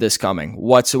not see this coming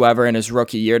whatsoever in his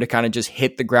rookie year to kind of just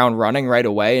hit the ground running right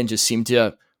away and just seem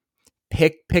to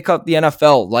pick up the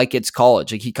NFL like it's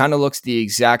college. Like he kind of looks the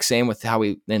exact same with how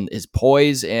he and his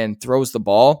poise and throws the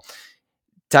ball.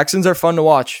 Texans are fun to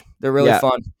watch. They're really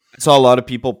fun. I saw a lot of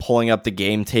people pulling up the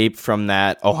game tape from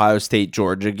that Ohio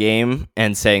State-Georgia game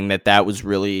and saying that was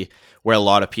really where a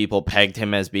lot of people pegged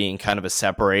him as being kind of a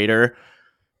separator,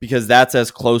 because that's as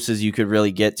close as you could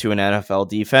really get to an NFL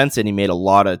defense. And he made a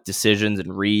lot of decisions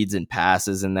and reads and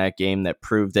passes in that game that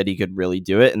proved that he could really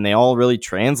do it. And they all really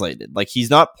translated. Like he's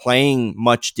not playing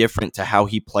much different to how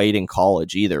he played in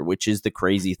college either, which is the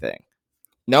crazy thing.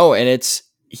 No, and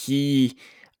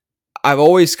I've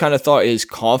always kind of thought his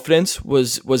confidence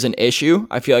was an issue.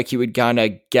 I feel like he would kind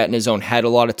of get in his own head a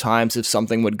lot of times if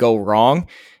something would go wrong.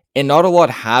 And not a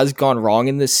lot has gone wrong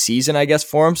in this season, I guess,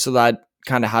 for him. So that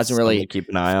kind of hasn't really keep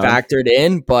an eye on. Factored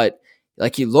in. But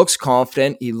like he looks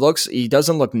confident. He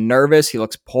doesn't look nervous. He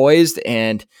looks poised.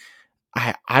 And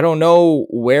I don't know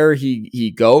where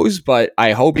he goes, but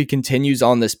I hope he continues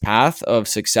on this path of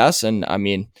success. And I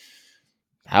mean,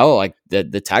 hell, like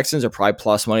the Texans are probably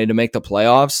plus money to make the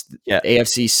playoffs. Yeah.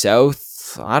 AFC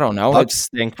South, I don't know. Bucks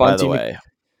stink, by the way.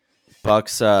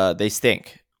 Bucks, they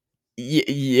stink.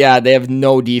 Yeah, they have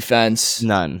no defense.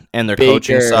 None. And their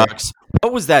coaching sucks.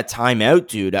 What was that timeout,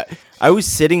 dude? I was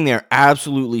sitting there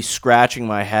absolutely scratching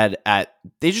my head at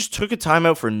they just took a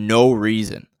timeout for no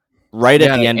reason right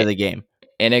at the end of the game.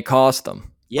 And it cost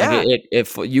them. Yeah. Like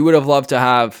if you would have loved to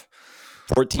have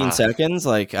 14 seconds,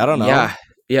 like, I don't know.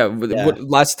 Yeah.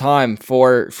 Less time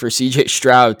for CJ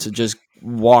Stroud to just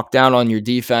walk down on your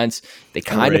defense. They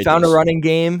kind of found a running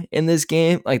game in this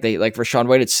game. Like Rashawn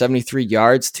White at 73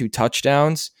 yards, 2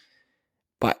 touchdowns.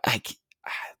 But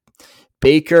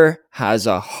Baker has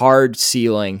a hard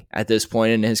ceiling at this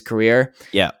point in his career.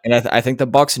 Yeah. And I think the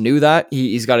Bucs knew that.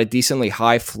 He's got a decently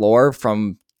high floor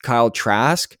from Kyle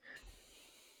Trask.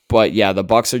 But yeah, the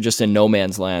Bucs are just in no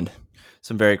man's land.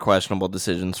 Some very questionable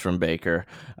decisions from Baker.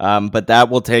 But that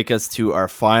will take us to our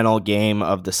final game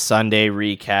of the Sunday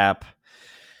recap.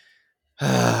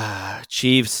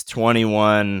 Chiefs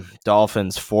 21,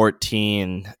 Dolphins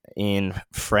 14 in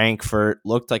Frankfurt.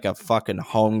 Looked like a fucking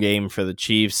home game for the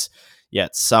Chiefs,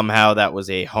 yet somehow that was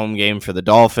a home game for the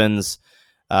Dolphins.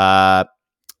 A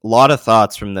lot of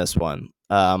thoughts from this one.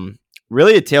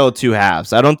 Really a tale of two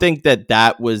halves. I don't think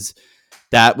that was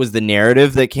the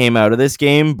narrative that came out of this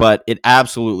game, but it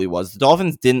absolutely was. The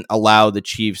Dolphins didn't allow the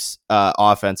Chiefs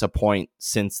offense a point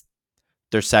since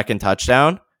their second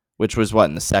touchdown, which was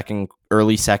in the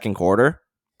early second quarter.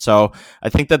 So I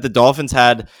think that the Dolphins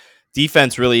had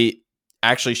defense really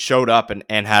actually showed up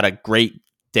and had a great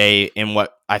day in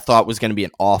what I thought was going to be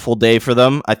an awful day for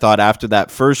them. I thought after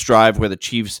that first drive where the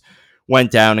Chiefs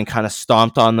went down and kind of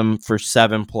stomped on them for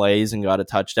 7 plays and got a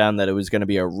touchdown, that it was going to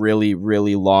be a really,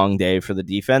 really long day for the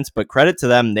defense. But credit to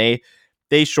them, they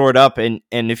shored up. And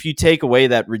if you take away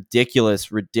that ridiculous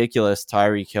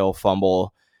Tyreek Hill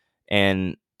fumble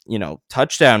and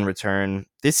touchdown return,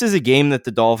 this is a game that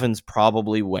the Dolphins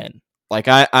probably win. Like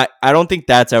I don't think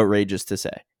that's outrageous to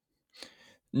say.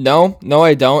 No,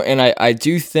 I don't. And I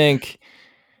do think,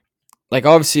 like,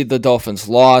 obviously the Dolphins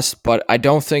lost, but I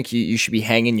don't think you should be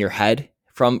hanging your head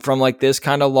from like this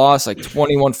kind of loss, like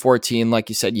 21-14. Like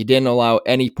you said, you didn't allow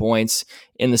any points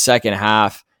in the second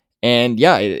half. And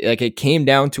yeah, it came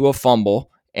down to a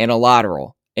fumble and a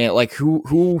lateral. And like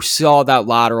who saw that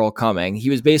lateral coming? He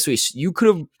was basically, you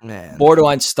could have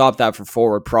borderline stopped that for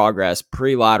forward progress,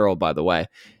 pre-lateral, by the way.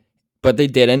 But they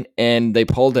didn't, and they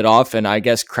pulled it off. And I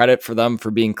guess credit for them for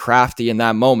being crafty in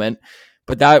that moment.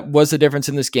 But that was the difference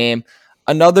in this game.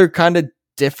 Another kind of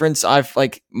difference,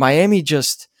 Miami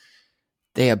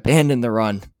they abandoned the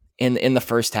run in the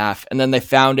first half, and then they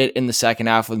found it in the second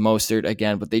half with Mostert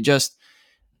again. But they just,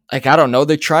 I don't know,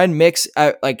 they try and mix.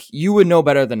 You would know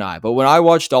better than I, but when I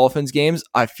watch Dolphins games,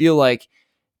 I feel like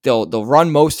They'll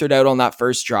run Mostert out on that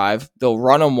first drive. They'll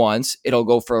run him once. It'll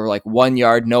go for like 1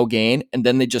 yard, no gain, and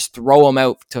then they just throw him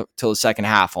out till the second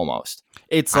half almost.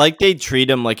 It's like they treat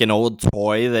him like an old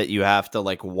toy that you have to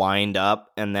like wind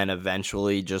up, and then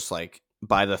eventually just like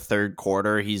by the third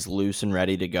quarter, he's loose and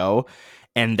ready to go.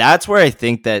 And that's where I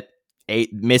think that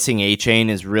missing A-Chain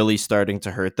is really starting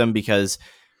to hurt them, because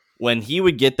when he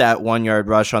would get that 1 yard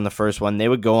rush on the first one, they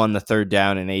would go on the third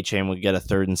down and A-Chain would get a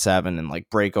 3rd and 7 and like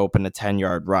break open a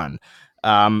 10-yard run.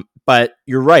 But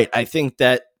you're right. I think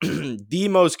that the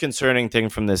most concerning thing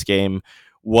from this game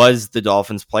was the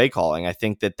Dolphins play calling. I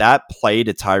think that play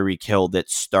to Tyreek Hill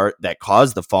that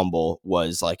caused the fumble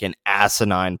was like an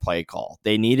asinine play call.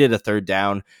 They needed a 3rd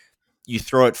down. You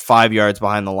throw it 5 yards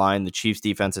behind the line. The Chiefs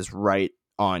defense is right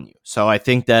on you. So I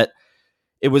think that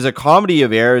it was a comedy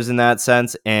of errors in that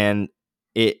sense, and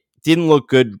it didn't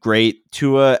look great.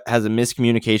 Tua has a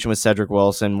miscommunication with Cedric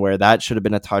Wilson where that should have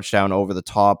been a touchdown over the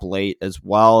top late as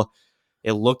well.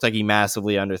 It looked like he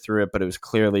massively underthrew it, but it was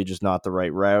clearly just not the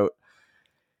right route.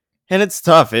 And it's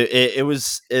tough.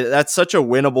 That's such a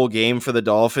winnable game for the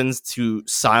Dolphins to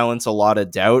silence a lot of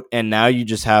doubt. And now you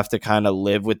just have to kind of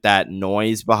live with that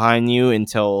noise behind you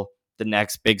until the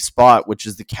next big spot, which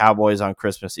is the Cowboys on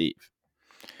Christmas Eve.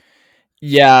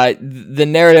 Yeah, the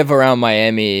narrative around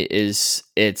Miami is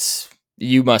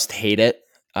you must hate it.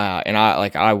 And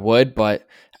I would, but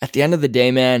at the end of the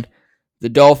day, man, the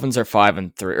Dolphins are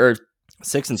 5-3 or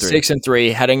 6-3.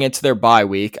 6-3 heading into their bye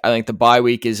week. I think the bye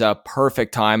week is a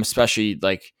perfect time, especially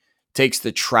like takes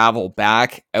the travel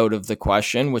back out of the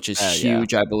question, which is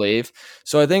huge, I believe.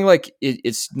 So I think like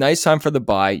it's nice time for the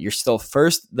bye. You're still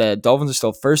first. The Dolphins are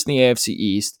still first in the AFC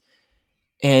East,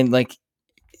 and like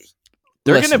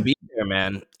they're going to be there,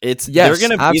 man. They're going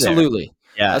to be absolutely.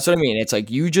 There. Yeah, that's what I mean. It's like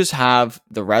you just have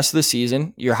the rest of the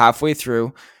season. You're halfway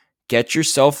through. Get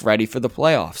yourself ready for the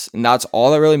playoffs. And that's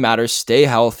all that really matters. Stay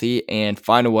healthy and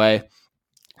find a way.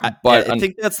 But I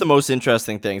think that's the most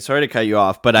interesting thing. Sorry to cut you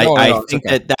off, but I think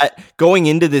okay. that going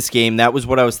into this game, that was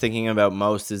what I was thinking about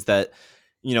most, is that,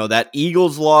 you know, that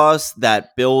Eagles loss,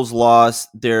 that Bills loss,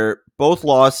 they're both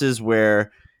losses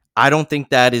where I don't think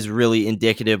that is really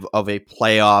indicative of a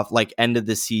playoff, like end of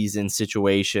the season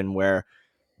situation where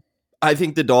I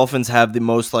think the Dolphins have the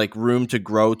most like room to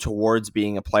grow towards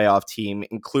being a playoff team,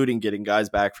 including getting guys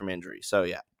back from injury. So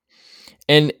yeah.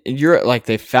 And you're like,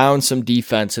 they found some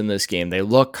defense in this game. They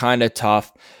look kind of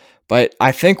tough, but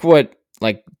I think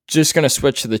just going to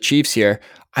switch to the Chiefs here.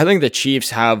 I think the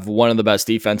Chiefs have one of the best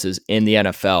defenses in the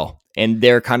NFL, and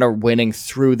they're kind of winning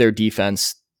through their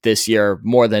defense this year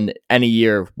more than any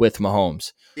year with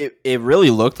Mahomes. It really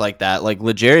looked like that. Like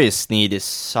L'Jarius Sneed is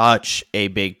such a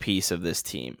big piece of this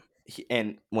team.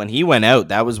 And when he went out,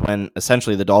 that was when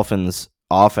essentially the Dolphins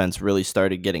offense really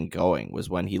started getting going, was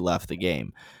when he left the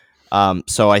game.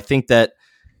 So I think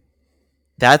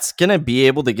that's going to be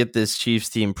able to get this Chiefs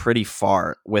team pretty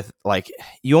far with like,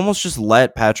 you almost just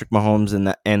let Patrick Mahomes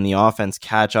and the offense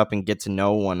catch up and get to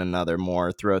know one another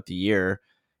more throughout the year.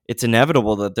 It's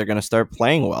inevitable that they're going to start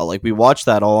playing well. Like we watched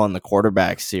that all in the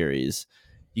quarterback series.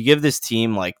 You give this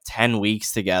team like 10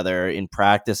 weeks together in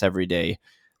practice every day,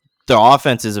 the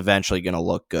offense is eventually going to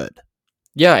look good.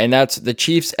 Yeah, and that's the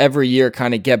Chiefs every year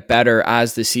kind of get better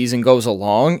as the season goes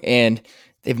along, and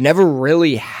they've never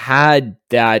really had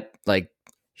that like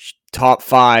top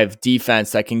 5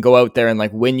 defense that can go out there and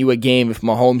like win you a game if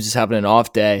Mahomes is having an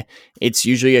off day. It's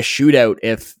usually a shootout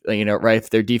if, you know, right, if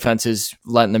their defense is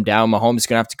letting them down, Mahomes is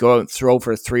going to have to go out and throw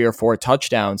for 3 or 4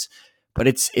 touchdowns. But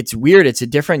it's weird. It's a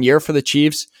different year for the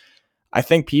Chiefs. I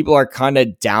think people are kind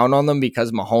of down on them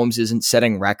because Mahomes isn't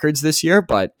setting records this year,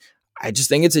 but I just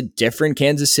think it's a different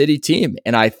Kansas City team.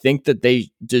 And I think that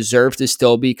they deserve to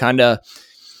still be kind of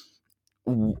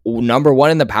number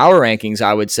 1 in the power rankings,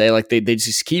 I would say. Like they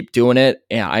just keep doing it.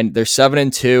 And they're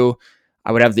 7-2.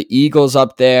 I would have the Eagles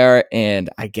up there, and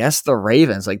I guess the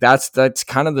Ravens. Like that's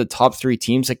kind of the top 3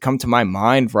 teams that come to my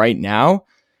mind right now.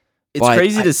 It's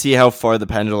crazy to see how far the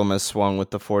pendulum has swung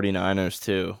with the 49ers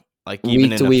too. Like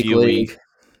even in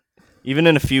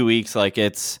a few weeks, like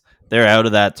they're out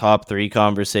of that top 3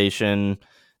 conversation.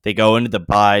 They go into the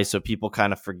bye, so people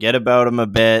kind of forget about them a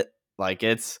bit. Like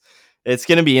it's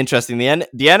going to be interesting. The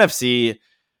NFC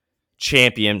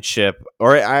championship,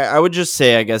 or I would just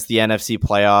say, I guess the NFC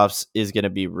playoffs is going to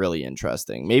be really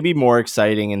interesting. Maybe more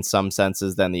exciting in some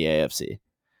senses than the AFC.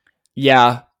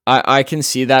 Yeah, I can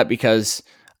see that because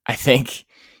I think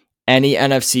any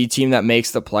NFC team that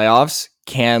makes the playoffs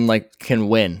can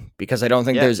win, because I don't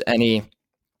think there's any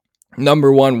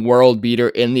number 1 world beater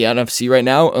in the NFC right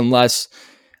now, unless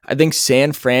I think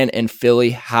San Fran and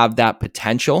Philly have that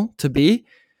potential to be.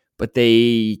 but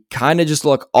they kind of just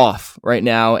look off right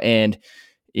now. And,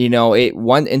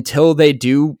 until they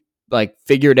do like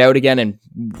figure it out again and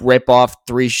rip off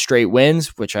 3 straight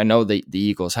wins, which I know the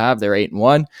Eagles have, they're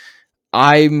 8-1.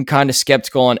 I'm kind of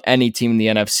skeptical on any team in the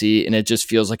NFC, and it just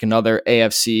feels like another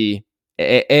AFC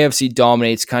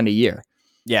dominates kind of year.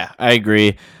 Yeah, I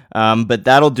agree. But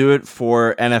that'll do it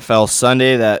for NFL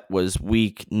Sunday. That was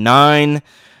week 9,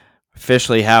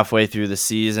 officially halfway through the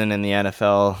season in the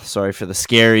NFL. Sorry for the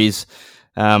scaries.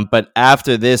 But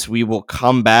after this, we will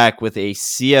come back with a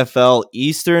CFL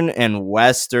Eastern and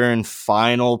Western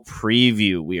final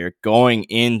preview. We are going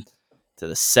into the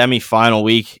semifinal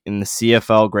week in the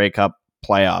CFL Grey Cup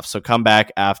playoffs. So come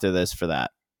back after this for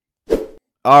that.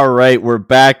 All right, we're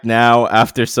back now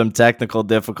after some technical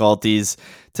difficulties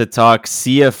to talk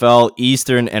CFL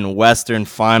Eastern and Western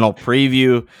final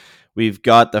preview. We've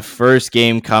got the first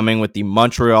game coming with the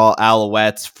Montreal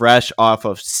Alouettes, fresh off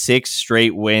of 6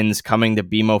 straight wins, coming to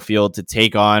BMO Field to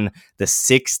take on the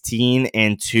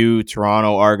 16-2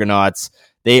 Toronto Argonauts.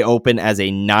 They open as a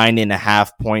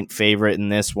 9.5-point favorite in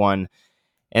this one.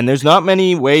 And there's not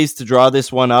many ways to draw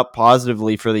this one up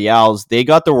positively for the Owls. They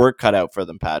got their work cut out for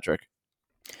them, Patrick.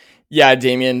 Yeah,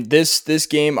 Damien, this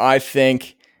game, I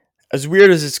think, as weird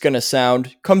as it's going to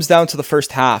sound, comes down to the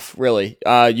first half, really.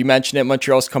 You mentioned it,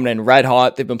 Montreal's coming in red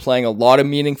hot. They've been playing a lot of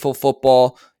meaningful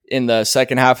football in the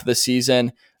second half of the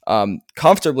season,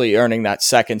 comfortably earning that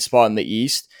second spot in the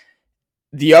East.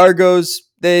 The Argos,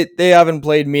 they haven't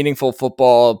played meaningful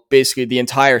football basically the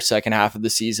entire second half of the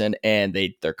season, and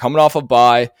they're coming off a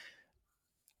bye.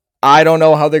 I don't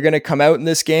know how they're going to come out in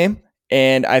this game.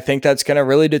 And I think that's going to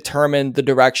really determine the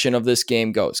direction of this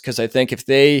game goes. Because I think if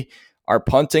they are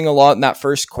punting a lot in that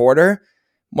first quarter,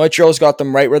 Montreal's got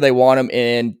them right where they want them.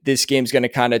 And this game's going to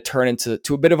kind of turn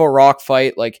into a bit of a rock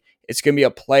fight. Like, it's going to be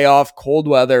a playoff cold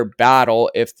weather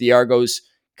battle if the Argos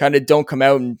kind of don't come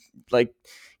out and like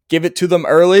give it to them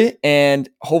early. And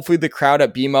hopefully the crowd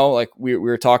at BMO, like we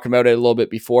were talking about it a little bit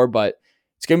before, but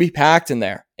it's going to be packed in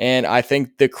there. And I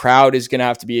think the crowd is going to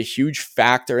have to be a huge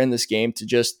factor in this game to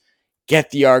just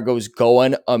get the Argos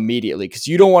going immediately, because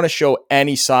you don't want to show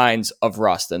any signs of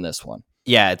rust in this one.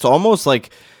 Yeah, it's almost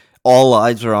like all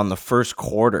eyes are on the first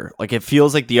quarter. Like, it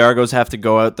feels like the Argos have to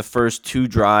go out the first 2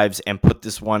 drives and put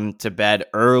this one to bed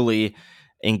early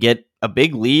and get a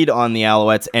big lead on the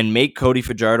Alouettes and make Cody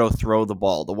Fajardo throw the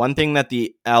ball. The one thing that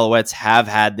the Alouettes have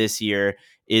had this year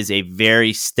is a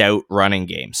very stout running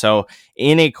game. So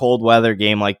in a cold weather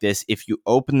game like this, if you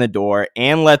open the door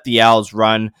and let the Owls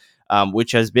run,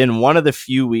 which has been one of the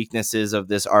few weaknesses of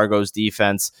this Argos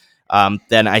defense,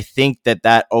 then I think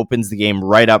that opens the game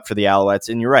right up for the Alouettes.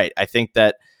 And you're right. I think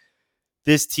that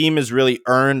this team has really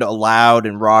earned a loud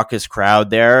and raucous crowd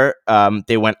there.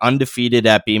 They went undefeated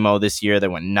at BMO this year. They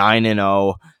went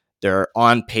 9-0. They're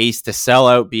on pace to sell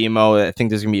out BMO. I think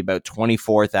there's going to be about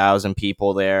 24,000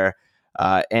 people there.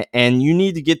 And you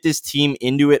need to get this team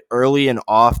into it early and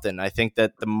often. I think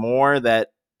that the more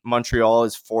that Montreal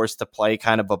is forced to play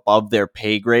kind of above their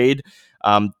pay grade,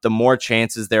 the more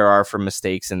chances there are for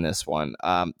mistakes in this one.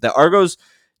 The Argos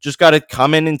just got to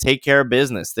come in and take care of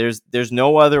business. There's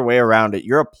no other way around it.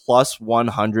 You're a plus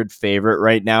 100 favorite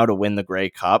right now to win the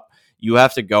Grey Cup. You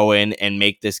have to go in and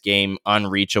make this game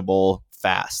unreachable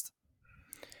fast.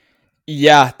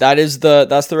 Yeah, that's the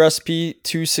recipe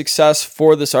to success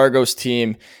for this Argos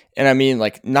team. And I mean,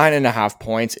 like, 9.5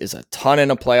 points is a ton in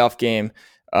a playoff game.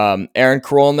 Aaron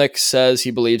Korolnik says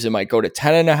he believes it might go to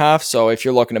 10.5. So if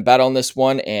you're looking to bet on this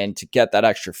one and to get that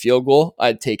extra field goal,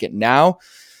 I'd take it now.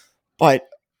 But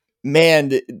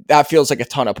man, that feels like a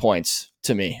ton of points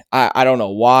to me. I don't know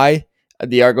why.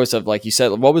 The Argos have, like you said,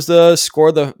 what was the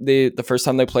score the first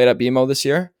time they played at BMO this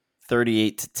year?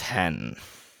 38-10.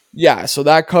 Yeah, so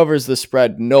that covers the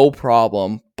spread, no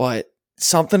problem. But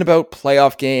something about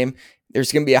playoff game,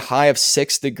 there's going to be a high of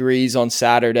 6 degrees on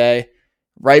Saturday,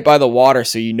 right by the water,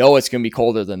 so you know it's going to be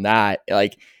colder than that.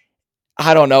 Like,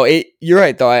 I don't know. You're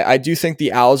right, though. I do think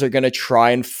the Owls are going to try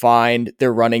and find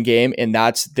their running game, and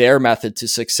that's their method to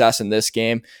success in this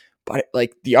game. But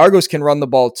like, the Argos can run the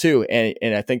ball too,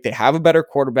 and I think they have a better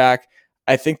quarterback.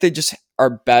 I think they just are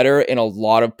better in a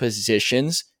lot of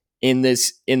positions in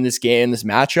this game, in this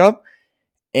matchup.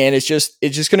 And it's just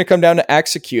going to come down to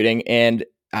executing. And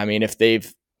I mean, if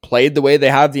they've played the way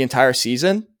they have the entire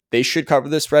season, they should cover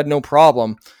the spread no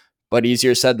problem. But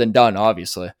easier said than done,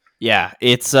 obviously. Yeah,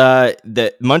 it's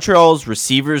the Montreal's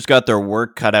receivers got their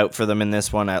work cut out for them in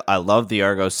this one. I love the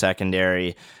Argos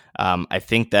secondary. I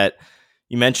think that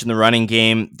you mentioned the running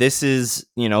game. This is,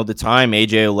 the time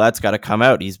AJ Ouellette's got to come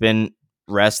out. He's been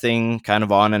resting kind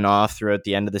of on and off throughout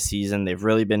the end of the season. They've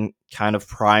really been kind of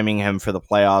priming him for the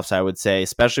playoffs, I would say,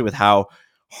 especially with how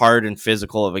hard and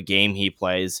physical of a game he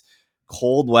plays.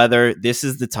 Cold weather, this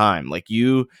is the time. Like,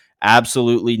 you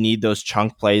absolutely need those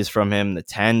chunk plays from him, the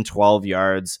 10, 12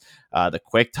 yards, the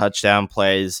quick touchdown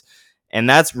plays. And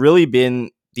that's really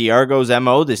been the Argos'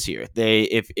 MO this year. They,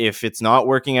 if it's not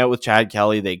working out with Chad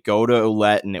Kelly, they go to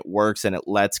Ouellette and it works, and it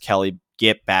lets Kelly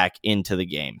get back into the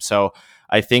game. So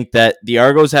I think that the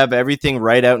Argos have everything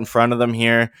right out in front of them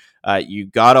here. You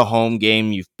got a home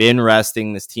game. You've been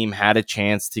resting. This team had a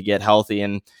chance to get healthy,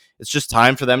 and it's just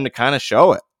time for them to kind of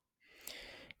show it.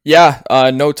 Yeah,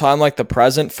 no time like the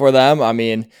present for them. I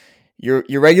mean, your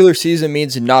regular season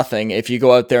means nothing if you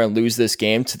go out there and lose this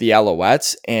game to the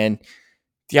Alouettes, and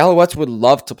the Alouettes would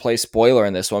love to play spoiler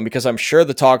in this one, because I'm sure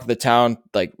the talk of the town,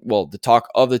 the talk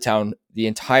of the town the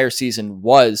entire season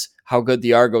was how good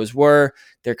the Argos were.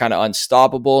 They're kind of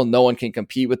unstoppable. No one can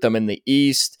compete with them in the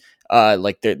East.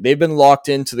 They've been locked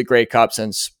into the Grey Cup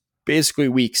since basically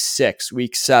week 6,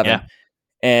 week 7. Yeah.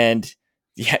 And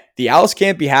the Owls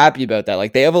can't be happy about that.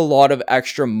 Like, they have a lot of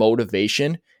extra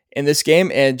motivation in this game,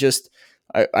 and just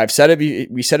I've said it.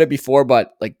 We said it before,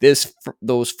 but like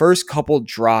those first couple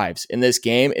drives in this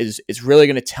game is really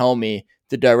going to tell me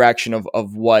the direction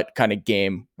of what kind of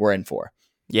game we're in for.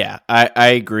 Yeah, I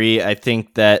agree. I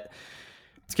think that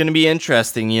it's going to be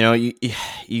interesting. You know,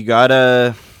 you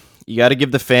gotta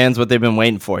give the fans what they've been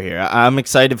waiting for here. I'm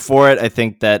excited for it. I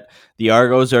think that the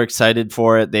Argos are excited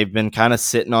for it. They've been kind of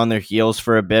sitting on their heels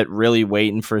for a bit, really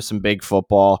waiting for some big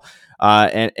football.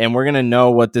 And we're going to know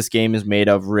what this game is made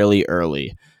of really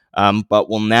early. But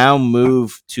we'll now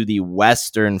move to the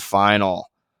Western final,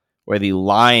 where the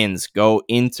Lions go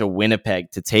into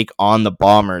Winnipeg to take on the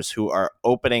Bombers, who are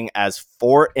opening as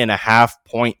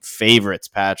 4.5-point favorites,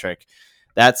 Patrick.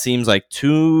 That seems like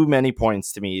too many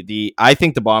points to me. I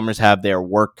think the Bombers have their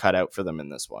work cut out for them in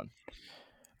this one.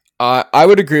 I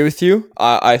would agree with you.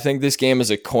 I think this game is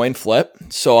a coin flip,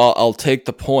 so I'll take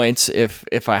the points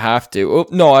if I have to. Oh,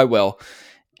 no, I will.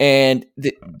 And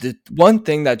the one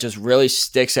thing that just really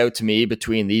sticks out to me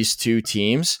between these two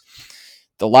teams,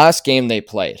 the last game they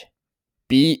played,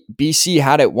 BC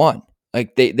had it won.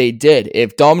 Like, they did.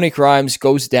 If Dominic Rhymes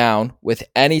goes down with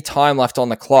any time left on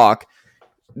the clock,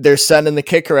 they're sending the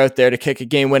kicker out there to kick a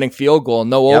game-winning field goal,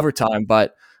 no overtime.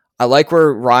 But I like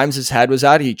where Rhymes' head was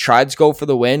at. He tried to go for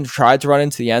the win, tried to run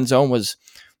into the end zone, was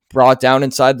brought down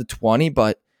inside the 20,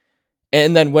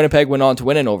 and then Winnipeg went on to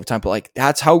win in overtime. But like,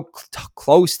 that's how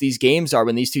close these games are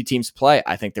when these two teams play.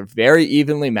 I think they're very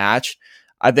evenly matched.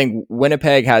 I think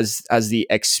Winnipeg has the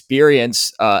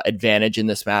experience advantage in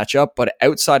this matchup. But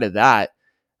outside of that,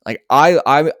 like,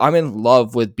 I'm in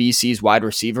love with BC's wide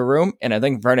receiver room, and I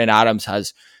think Vernon Adams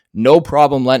has no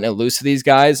problem letting it loose to these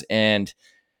guys. And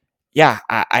yeah,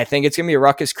 I think it's going to be a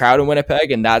ruckus crowd in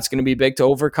Winnipeg, and that's going to be big to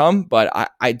overcome.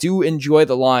 But I do enjoy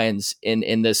the Lions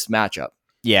in this matchup.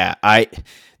 Yeah,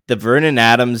 the Vernon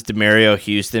Adams Demario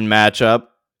Houston matchup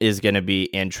is going to be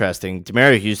interesting.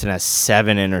 Demario Houston has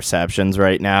 7 interceptions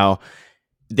right now.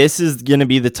 This is going to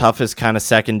be the toughest kind of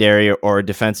secondary or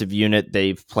defensive unit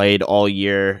they've played all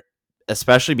year,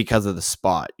 especially because of the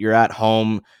spot. You're at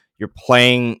home, you're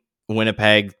playing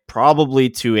Winnipeg probably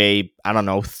to a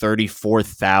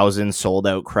 34,000 sold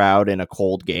out crowd in a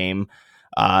cold game.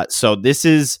 So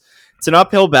it's an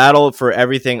uphill battle for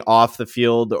everything off the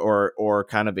field or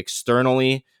kind of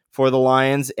externally for the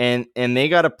Lions, and they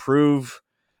got to prove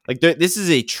like this is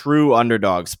a true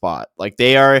underdog spot. Like,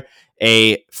 they are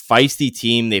a feisty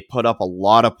team. They put up a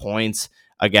lot of points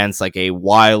against like a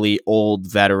wily old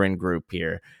veteran group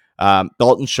here.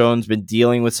 Dalton Schoen's been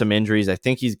dealing with some injuries. I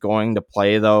think he's going to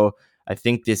play, though. I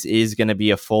think this is going to be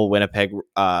a full Winnipeg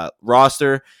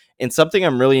roster. And something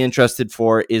I'm really interested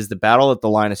for is the battle at the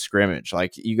line of scrimmage.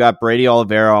 Like, you got Brady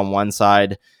Oliveira on one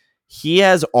side. He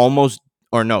has double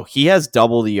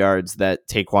the yards that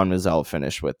Taquan Mizzell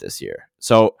finished with this year.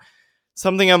 So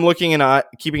something I'm keeping an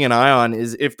eye on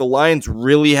is if the Lions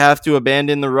really have to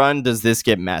abandon the run, does this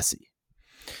get messy?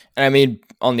 I mean,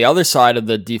 on the other side of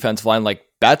the defensive line, like,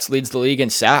 Betts leads the league in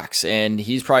sacks, and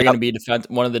he's probably going to be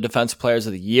one of the defensive players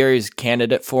of the year. He's a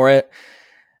candidate for it.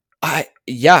 I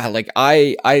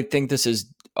think this is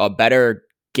a better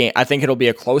game. I think it'll be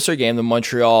a closer game than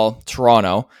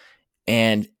Montreal-Toronto,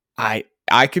 and I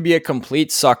could be a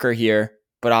complete sucker here,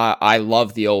 but I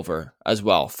love the over as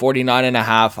well.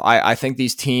 49.5. I think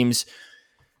these teams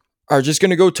are just going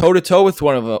to go toe-to-toe with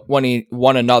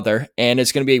one another, and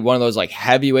it's going to be one of those like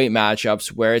heavyweight matchups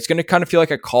where it's going to kind of feel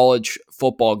like a college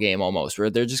football game almost, where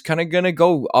they're just kind of going to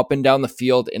go up and down the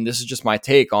field, and this is just my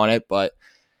take on it, but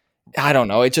I don't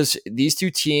know. These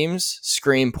two teams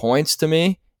scream points to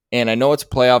me, and I know it's a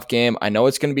playoff game. I know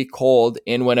it's going to be cold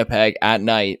in Winnipeg at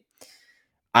night.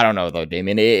 I don't know, though,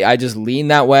 Damien. I just lean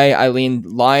that way. I lean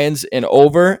Lions and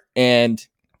over, and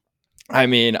I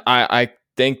mean, I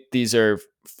think these are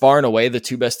far and away the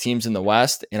two best teams in the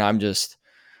West, and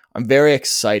I'm very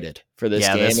excited for this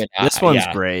game. This one's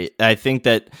great. I think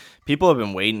that people have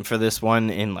been waiting for this one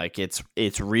in like its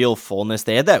real fullness.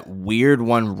 They had that weird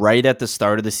one right at the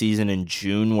start of the season in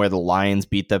June where the Lions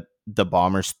beat the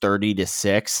Bombers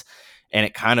 30-6, and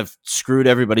it kind of screwed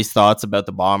everybody's thoughts about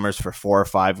the Bombers for 4 or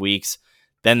 5 weeks.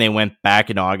 Then they went back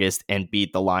in August and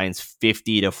beat the Lions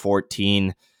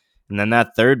 50-14. And then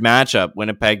that third matchup,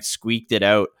 Winnipeg squeaked it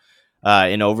out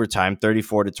in overtime,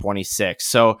 34-26.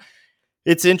 So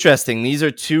it's interesting. These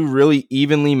are two really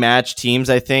evenly matched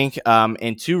teams, I think,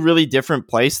 and two really different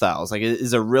play styles. Like, it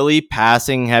is a really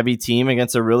passing heavy team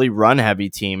against a really run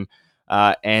heavy team.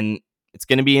 And it's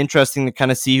going to be interesting to kind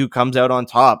of see who comes out on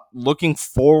top. Looking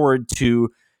forward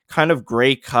to kind of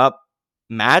Grey Cup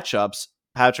matchups.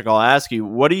 Patrick, I'll ask you,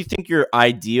 what do you think your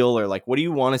ideal, or like, what do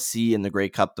you want to see in the Grey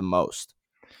Cup the most?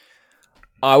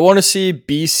 I want to see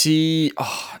BC.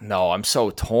 Oh, no, I'm so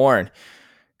torn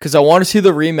because I want to see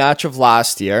the rematch of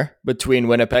last year between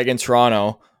Winnipeg and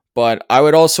Toronto. But I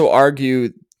would also argue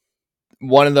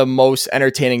one of the most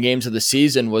entertaining games of the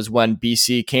season was when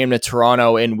BC came to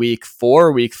Toronto in week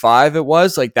 5. It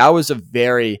was like, that was a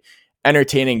very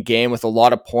entertaining game with a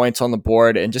lot of points on the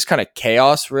board and just kind of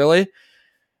chaos, really.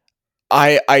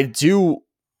 I do.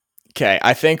 Okay,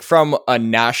 I think from a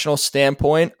national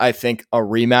standpoint, I think a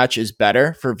rematch is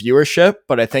better for viewership.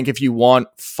 But I think if you want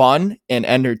fun and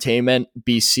entertainment,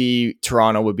 BC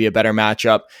Toronto would be a better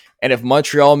matchup. And if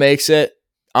Montreal makes it,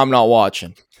 I'm not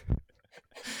watching.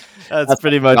 That's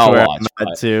pretty much where I'm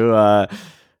at too. If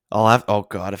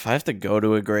I have to go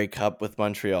to a Grey Cup with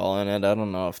Montreal in it, I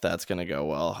don't know if that's gonna go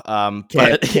well.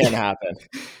 Can't happen.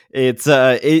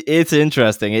 It's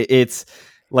interesting. It's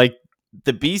like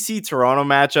the BC Toronto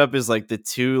matchup is like the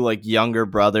two like younger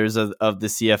brothers of the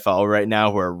CFL right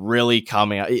now who are really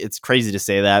coming out. It's crazy to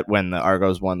say that when the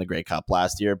Argos won the Grey Cup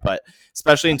last year, but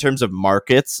especially in terms of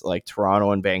markets like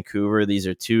Toronto and Vancouver, these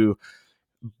are two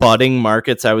budding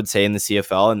markets, I would say, in the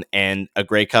CFL, and a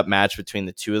Grey Cup match between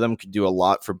the two of them could do a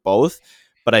lot for both.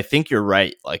 But I think you're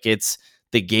right. Like, it's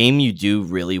the game you do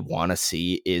really want to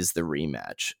see is the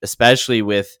rematch, especially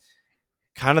with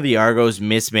kind of the Argos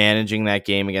mismanaging that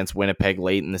game against Winnipeg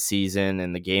late in the season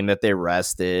and the game that they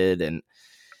rested. And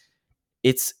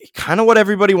it's kind of what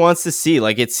everybody wants to see.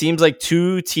 Like, it seems like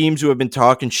two teams who have been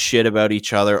talking shit about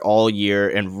each other all year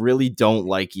and really don't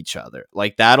like each other.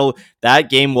 Like, that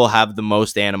game will have the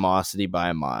most animosity by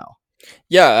a mile.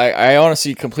 Yeah, I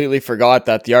honestly completely forgot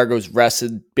that the Argos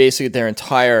rested basically their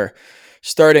entire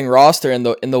starting roster in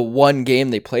the one game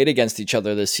they played against each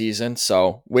other this season.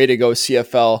 So way to go,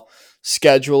 CFL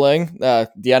scheduling.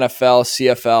 The NFL,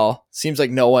 CFL, seems like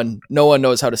no one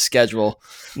knows how to schedule.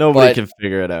 Nobody can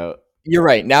figure it out. You're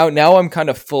right. Now I'm kind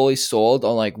of fully sold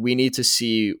on, like, we need to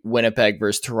see Winnipeg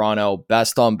versus Toronto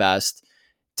best on best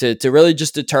to really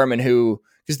just determine who,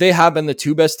 because they have been the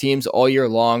two best teams all year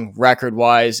long, record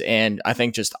wise, and I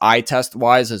think just eye test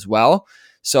wise as well.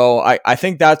 So I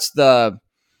think that's like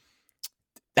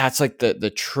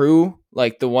the true,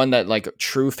 like the one that like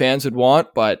true fans would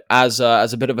want. But as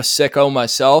a bit of a sicko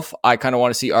myself, I kind of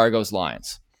want to see Argos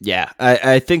Lions. Yeah,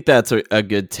 I think that's a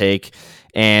good take.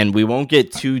 And we won't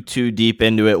get too deep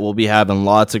into it. We'll be having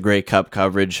lots of Grey Cup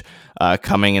coverage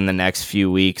coming in the next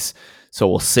few weeks. So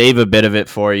we'll save a bit of it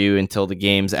for you until the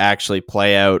games actually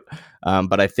play out.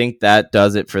 But I think that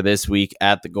does it for this week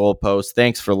at the Goalpost.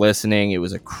 Thanks for listening. It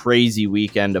was a crazy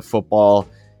weekend of football,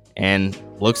 and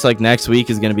looks like next week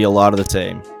is going to be a lot of the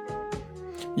same.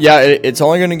 Yeah, it's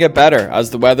only going to get better.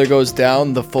 As the weather goes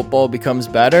down, the football becomes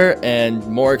better and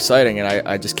more exciting, and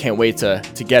I just can't wait to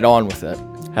get on with it.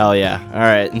 Hell yeah. All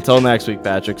right. Until next week,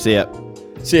 Patrick. See ya.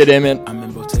 See ya, Damien.